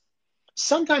mess.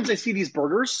 Sometimes I see these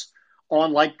burgers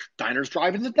on like Diners,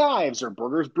 Drive-Ins, and Dives or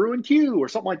Burgers, Brew and Q or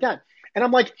something like that. And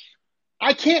I'm like,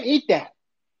 I can't eat that.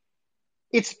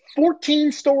 It's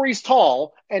 14 stories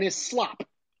tall and is slop.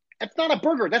 That's not a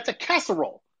burger. That's a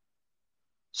casserole.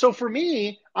 So for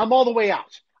me, I'm all the way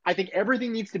out. I think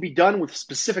everything needs to be done with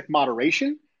specific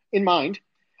moderation in mind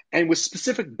and with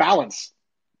specific balance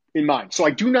in mind. So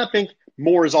I do not think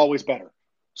more is always better.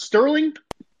 Sterling,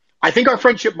 I think our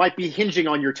friendship might be hinging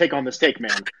on your take on this take,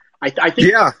 man. I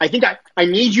think I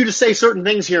need you to say certain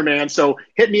things here, man. So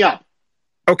hit me up.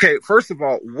 Okay, first of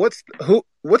all, what's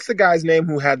the guy's name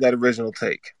who had that original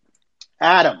take?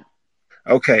 Adam.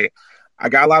 Okay, I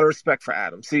got a lot of respect for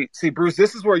Adam. See, Bruce,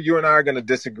 this is where you and I are going to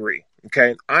disagree.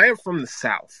 Okay, I am from the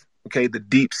South. Okay, the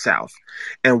deep South,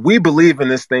 and we believe in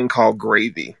this thing called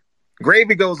gravy.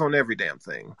 Gravy goes on every damn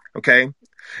thing. Okay,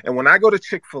 and when I go to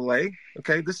Chick-fil-A,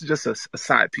 okay, this is just a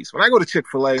side piece. When I go to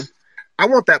Chick-fil-A, I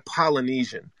want that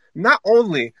Polynesian, not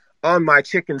only on my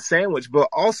chicken sandwich, but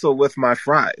also with my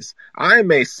fries. I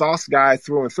am a sauce guy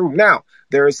through and through. Now,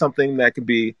 there is something that could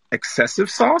be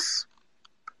excessive sauce,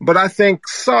 but I think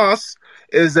sauce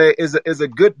is a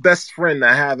good best friend to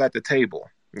have at the table.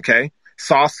 Okay,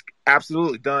 sauce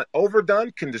absolutely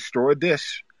overdone can destroy a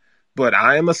dish, but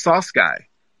I am a sauce guy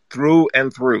through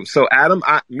and through. So Adam,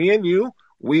 me and you,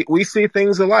 we see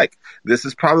things alike. This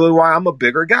is probably why I'm a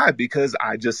bigger guy, because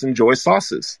I just enjoy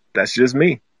sauces. That's just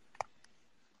me.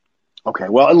 Okay,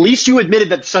 well, at least you admitted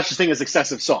that such a thing as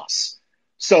excessive sauce.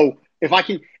 So if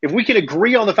we can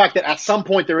agree on the fact that at some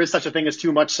point there is such a thing as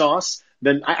too much sauce,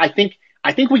 then I think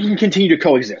we can continue to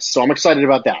coexist. So I'm excited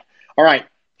about that. All right,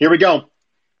 here we go.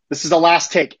 This is the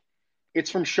last take. It's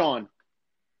from Sean.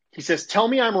 He says, "Tell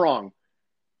me I'm wrong.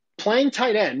 Playing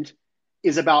tight end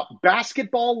is about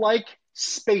basketball-like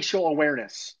spatial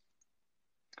awareness."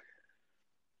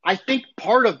 I think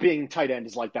part of being tight end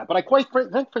is like that, but I quite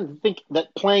frankly think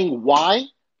that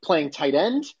playing tight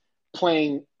end,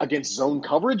 playing against zone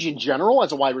coverage in general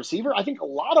as a wide receiver, I think a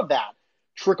lot of that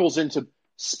trickles into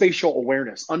spatial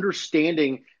awareness,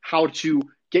 understanding how to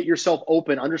get yourself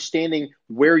open, understanding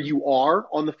where you are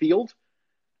on the field,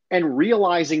 and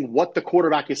realizing what the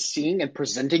quarterback is seeing and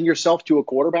presenting yourself to a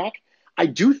quarterback. I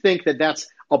do think that that's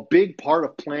a big part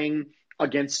of playing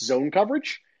against zone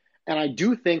coverage, and I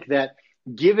do think that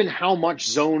given how much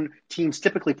zone teams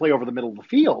typically play over the middle of the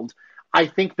field, I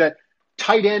think that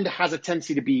tight end has a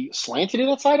tendency to be slanted in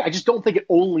that side. I just don't think it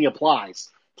only applies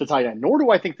to tight end, nor do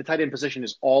I think the tight end position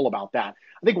is all about that.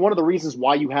 I think one of the reasons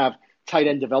why you have tight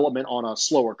end development on a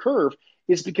slower curve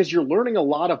is because you're learning a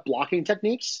lot of blocking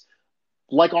techniques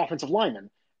like offensive linemen,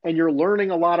 and you're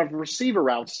learning a lot of receiver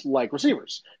routes like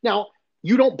receivers. Now,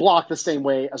 you don't block the same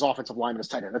way as offensive linemen as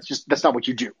tight end. That's not what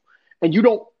you do. And you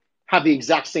don't have the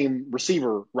exact same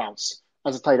receiver routes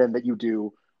as a tight end that you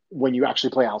do when you actually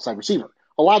play outside receiver.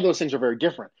 A lot of those things are very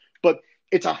different, but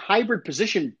it's a hybrid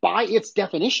position by its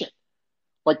definition.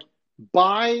 Like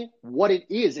by what it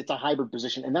is, it's a hybrid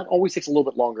position, and that always takes a little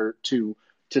bit longer to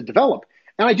develop.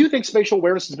 And I do think spatial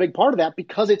awareness is a big part of that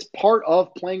because it's part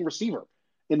of playing receiver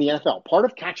in the NFL. Part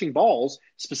of catching balls,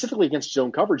 specifically against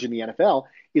zone coverage in the NFL,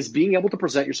 is being able to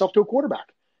present yourself to a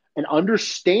quarterback and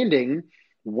understanding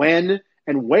when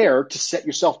and where to set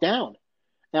yourself down.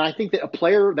 And I think that a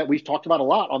player that we've talked about a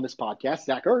lot on this podcast,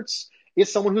 Zach Ertz,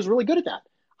 is someone who's really good at that.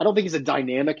 I don't think he's a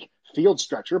dynamic field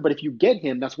stretcher, but if you get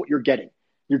him, that's what you're getting.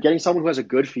 You're getting someone who has a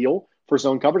good feel for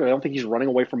zone coverage. I don't think he's running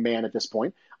away from man at this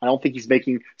point. I don't think he's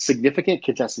making significant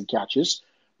contested catches,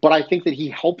 but I think that he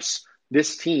helps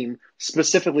this team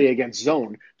specifically against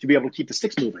zone to be able to keep the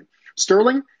sticks moving.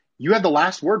 Sterling, you have the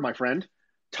last word, my friend.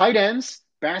 Tight ends,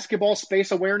 basketball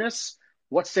space awareness.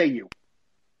 What say you?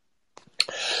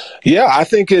 Yeah, I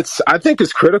think it's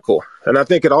critical, and I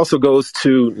think it also goes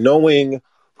to knowing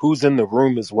who's in the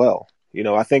room as well.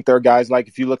 I think there are guys like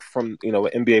if you look from an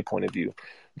NBA point of view,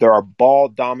 there are ball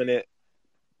dominant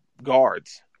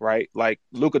guards, right? Like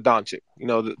Luka Doncic.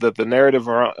 The narrative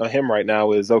around him right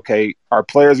now is okay. Our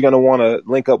players going to want to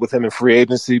link up with him in free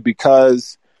agency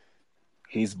because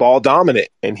he's ball dominant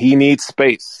and he needs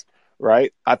space,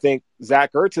 right? I think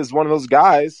Zach Ertz is one of those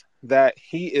guys that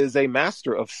he is a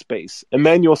master of space.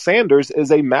 Emmanuel Sanders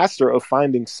is a master of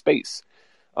finding space.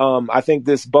 I think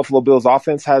this Buffalo Bills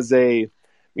offense has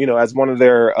as one of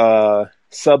their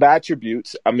sub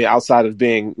attributes. I mean, outside of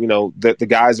being, the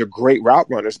guys are great route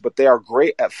runners, but they are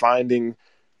great at finding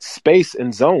space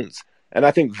in zones. And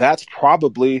I think that's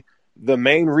probably the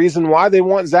main reason why they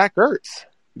want Zach Ertz,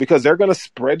 because they're going to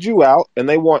spread you out and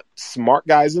they want smart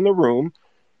guys in the room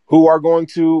who are going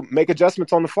to make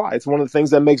adjustments on the fly. It's one of the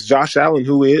things that makes Josh Allen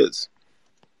who he is.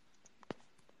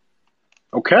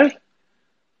 Okay.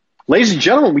 Ladies and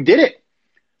gentlemen, we did it.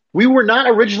 We were not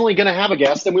originally going to have a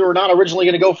guest, and we were not originally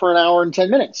going to go for an hour and 10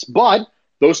 minutes. But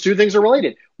those two things are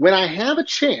related. When I have a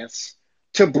chance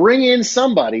to bring in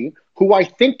somebody who I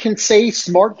think can say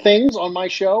smart things on my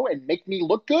show and make me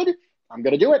look good, I'm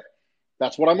going to do it.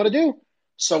 That's what I'm going to do.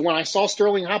 So when I saw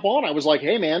Sterling hop on, I was like,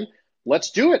 hey, man,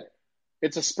 let's do it.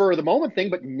 It's a spur of the moment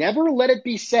thing, but never let it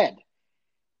be said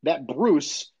that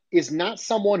Bruce is not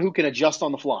someone who can adjust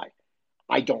on the fly.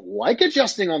 I don't like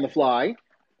adjusting on the fly,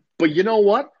 but you know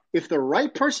what? If the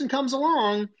right person comes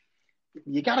along,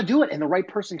 you got to do it, and the right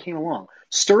person came along.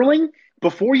 Sterling,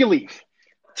 before you leave,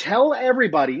 tell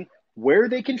everybody where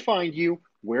they can find you,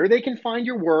 where they can find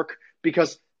your work,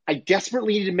 because I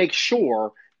desperately need to make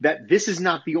sure that this is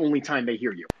not the only time they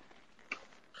hear you.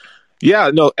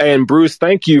 Yeah, no, and Bruce,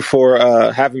 thank you for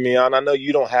having me on. I know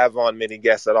you don't have on many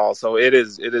guests at all, so it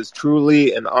is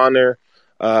truly an honor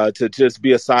to just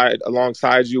be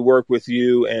alongside you, work with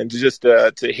you, and just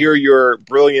to hear your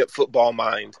brilliant football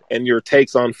mind and your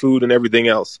takes on food and everything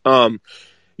else.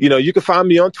 You can find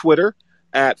me on Twitter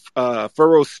at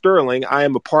Furrowh Sterling. I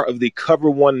am a part of the Cover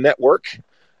One Network.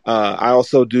 I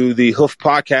also do the Hoof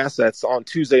podcast that's on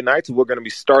Tuesday nights. We're going to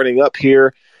be starting up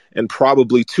here in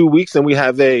probably 2 weeks, and we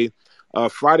have a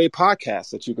Friday podcast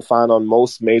that you can find on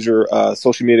most major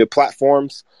social media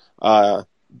platforms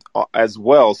as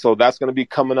well. So that's going to be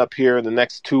coming up here in the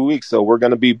next 2 weeks. So we're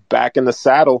going to be back in the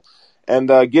saddle and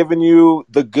giving you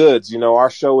the goods. Our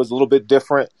show is a little bit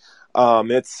different.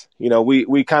 It's,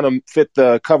 we kind of fit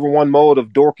the Cover One mode of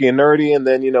dorky and nerdy. And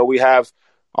then, we have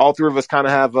all three of us kind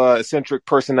of have eccentric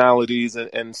personalities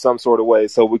in some sort of way.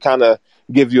 So we kind of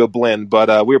give you a blend.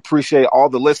 But we appreciate all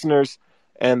the listeners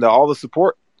and all the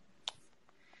support.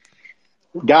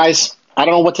 Guys, I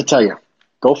don't know what to tell you.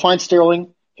 Go find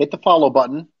Sterling, hit the follow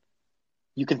button.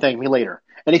 You can thank me later.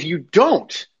 And if you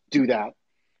don't do that,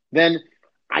 then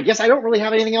I guess I don't really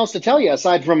have anything else to tell you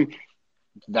aside from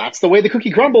that's the way the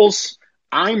cookie crumbles.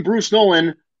 I'm Bruce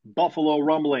Nolan, Buffalo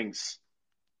Rumblings.